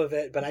have some of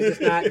it, but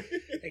that's not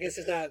my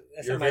style.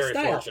 You're very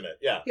fortunate.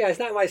 Yeah. Yeah. It's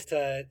not nice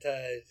to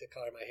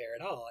color my hair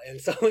at all. And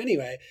so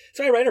anyway,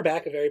 I write her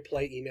back a very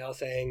polite email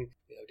saying,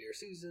 dear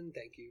Susan,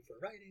 thank you for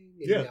writing.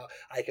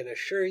 I can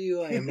assure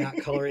you I am not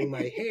coloring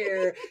my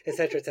hair, et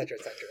cetera, et cetera,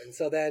 et cetera. And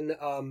so then,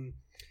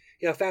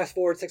 fast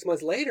forward 6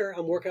 months later,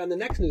 I'm working on the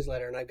next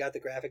newsletter, and I've got the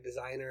graphic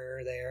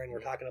designer there, and we're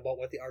talking about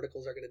what the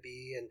articles are going to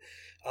be and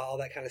all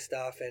that kind of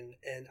stuff. And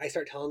I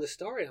start telling the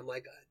story. I'm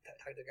like,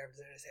 talking to the graphic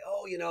designer,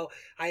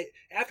 I say,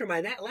 after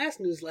my last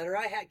newsletter,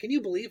 can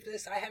you believe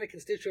this? I had a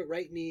constituent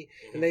write me,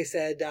 and they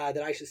said that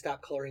I should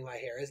stop coloring my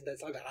hair. Isn't that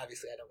something?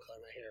 Obviously, I don't color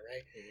my hair,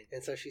 right?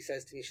 And so she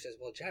says to me,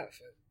 well,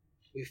 Jeff,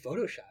 we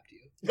photoshopped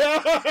you.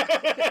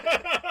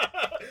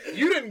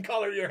 You didn't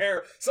color your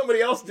hair. Somebody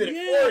else did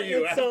it for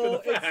you after the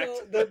fact.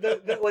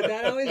 So what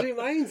that always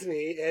reminds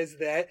me is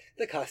that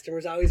the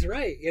customer's always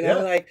right. Here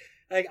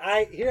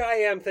I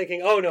am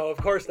thinking, oh no, of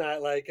course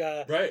not.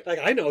 Right. Like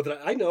I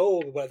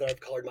know whether I've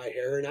colored my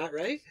hair or not,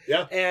 right?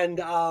 Yeah. And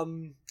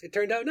it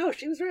turned out no,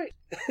 she was right.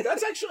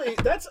 That's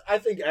I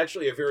think a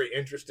very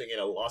interesting and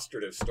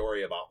illustrative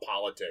story about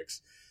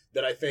politics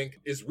that I think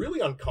is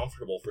really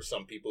uncomfortable for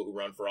some people who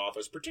run for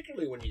office,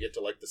 particularly when you get to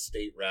like the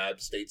state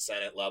rep, state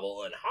senate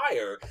level and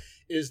higher,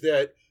 is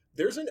that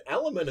there's an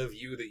element of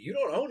you that you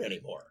don't own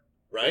anymore,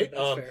 right?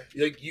 That's fair.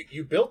 Like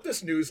you built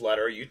this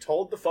newsletter, you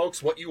told the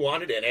folks what you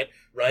wanted in it,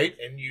 right?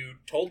 And you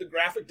told the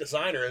graphic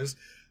designers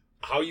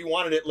how you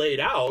wanted it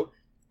laid out.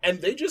 And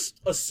they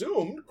just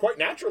assumed, quite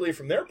naturally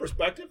from their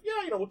perspective,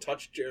 we'll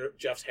touch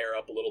Jeff's hair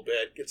up a little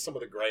bit, get some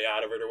of the gray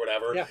out of it or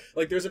whatever. Yeah.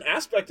 Like there's an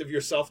aspect of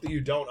yourself that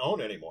you don't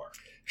own anymore.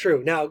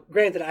 True. Now,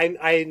 granted,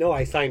 I know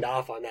I signed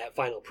off on that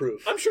final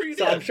proof. I'm sure you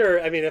did. So I'm sure,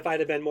 if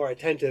I'd have been more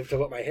attentive to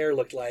what my hair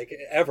looked like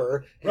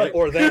ever, right.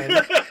 or then,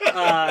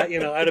 I'd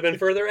have been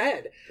further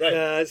ahead.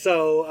 Right.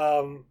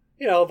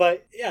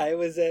 But yeah, it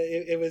was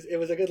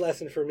a good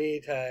lesson for me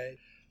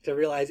to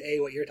realize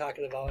what you're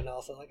talking about, and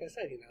also, like I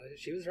said,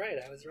 she was right,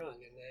 I was wrong,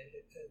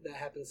 and that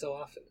happens so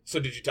often. So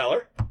did you tell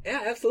her?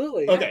 Yeah,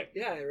 absolutely. Okay.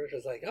 Yeah, I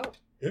was like,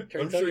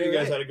 I'm sure you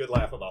guys had a good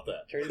laugh about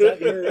that. Turns out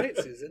you were right,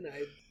 Susan.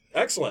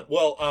 Excellent.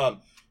 Well,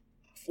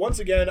 once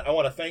again, I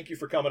want to thank you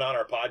for coming on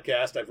our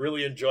podcast. I've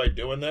really enjoyed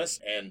doing this,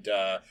 and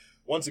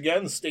once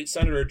again, State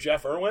Senator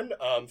Jeff Irwin,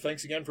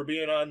 thanks again for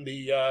being on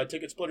the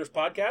Ticket Splitters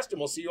podcast, and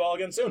we'll see you all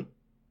again soon.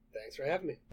 Thanks for having me.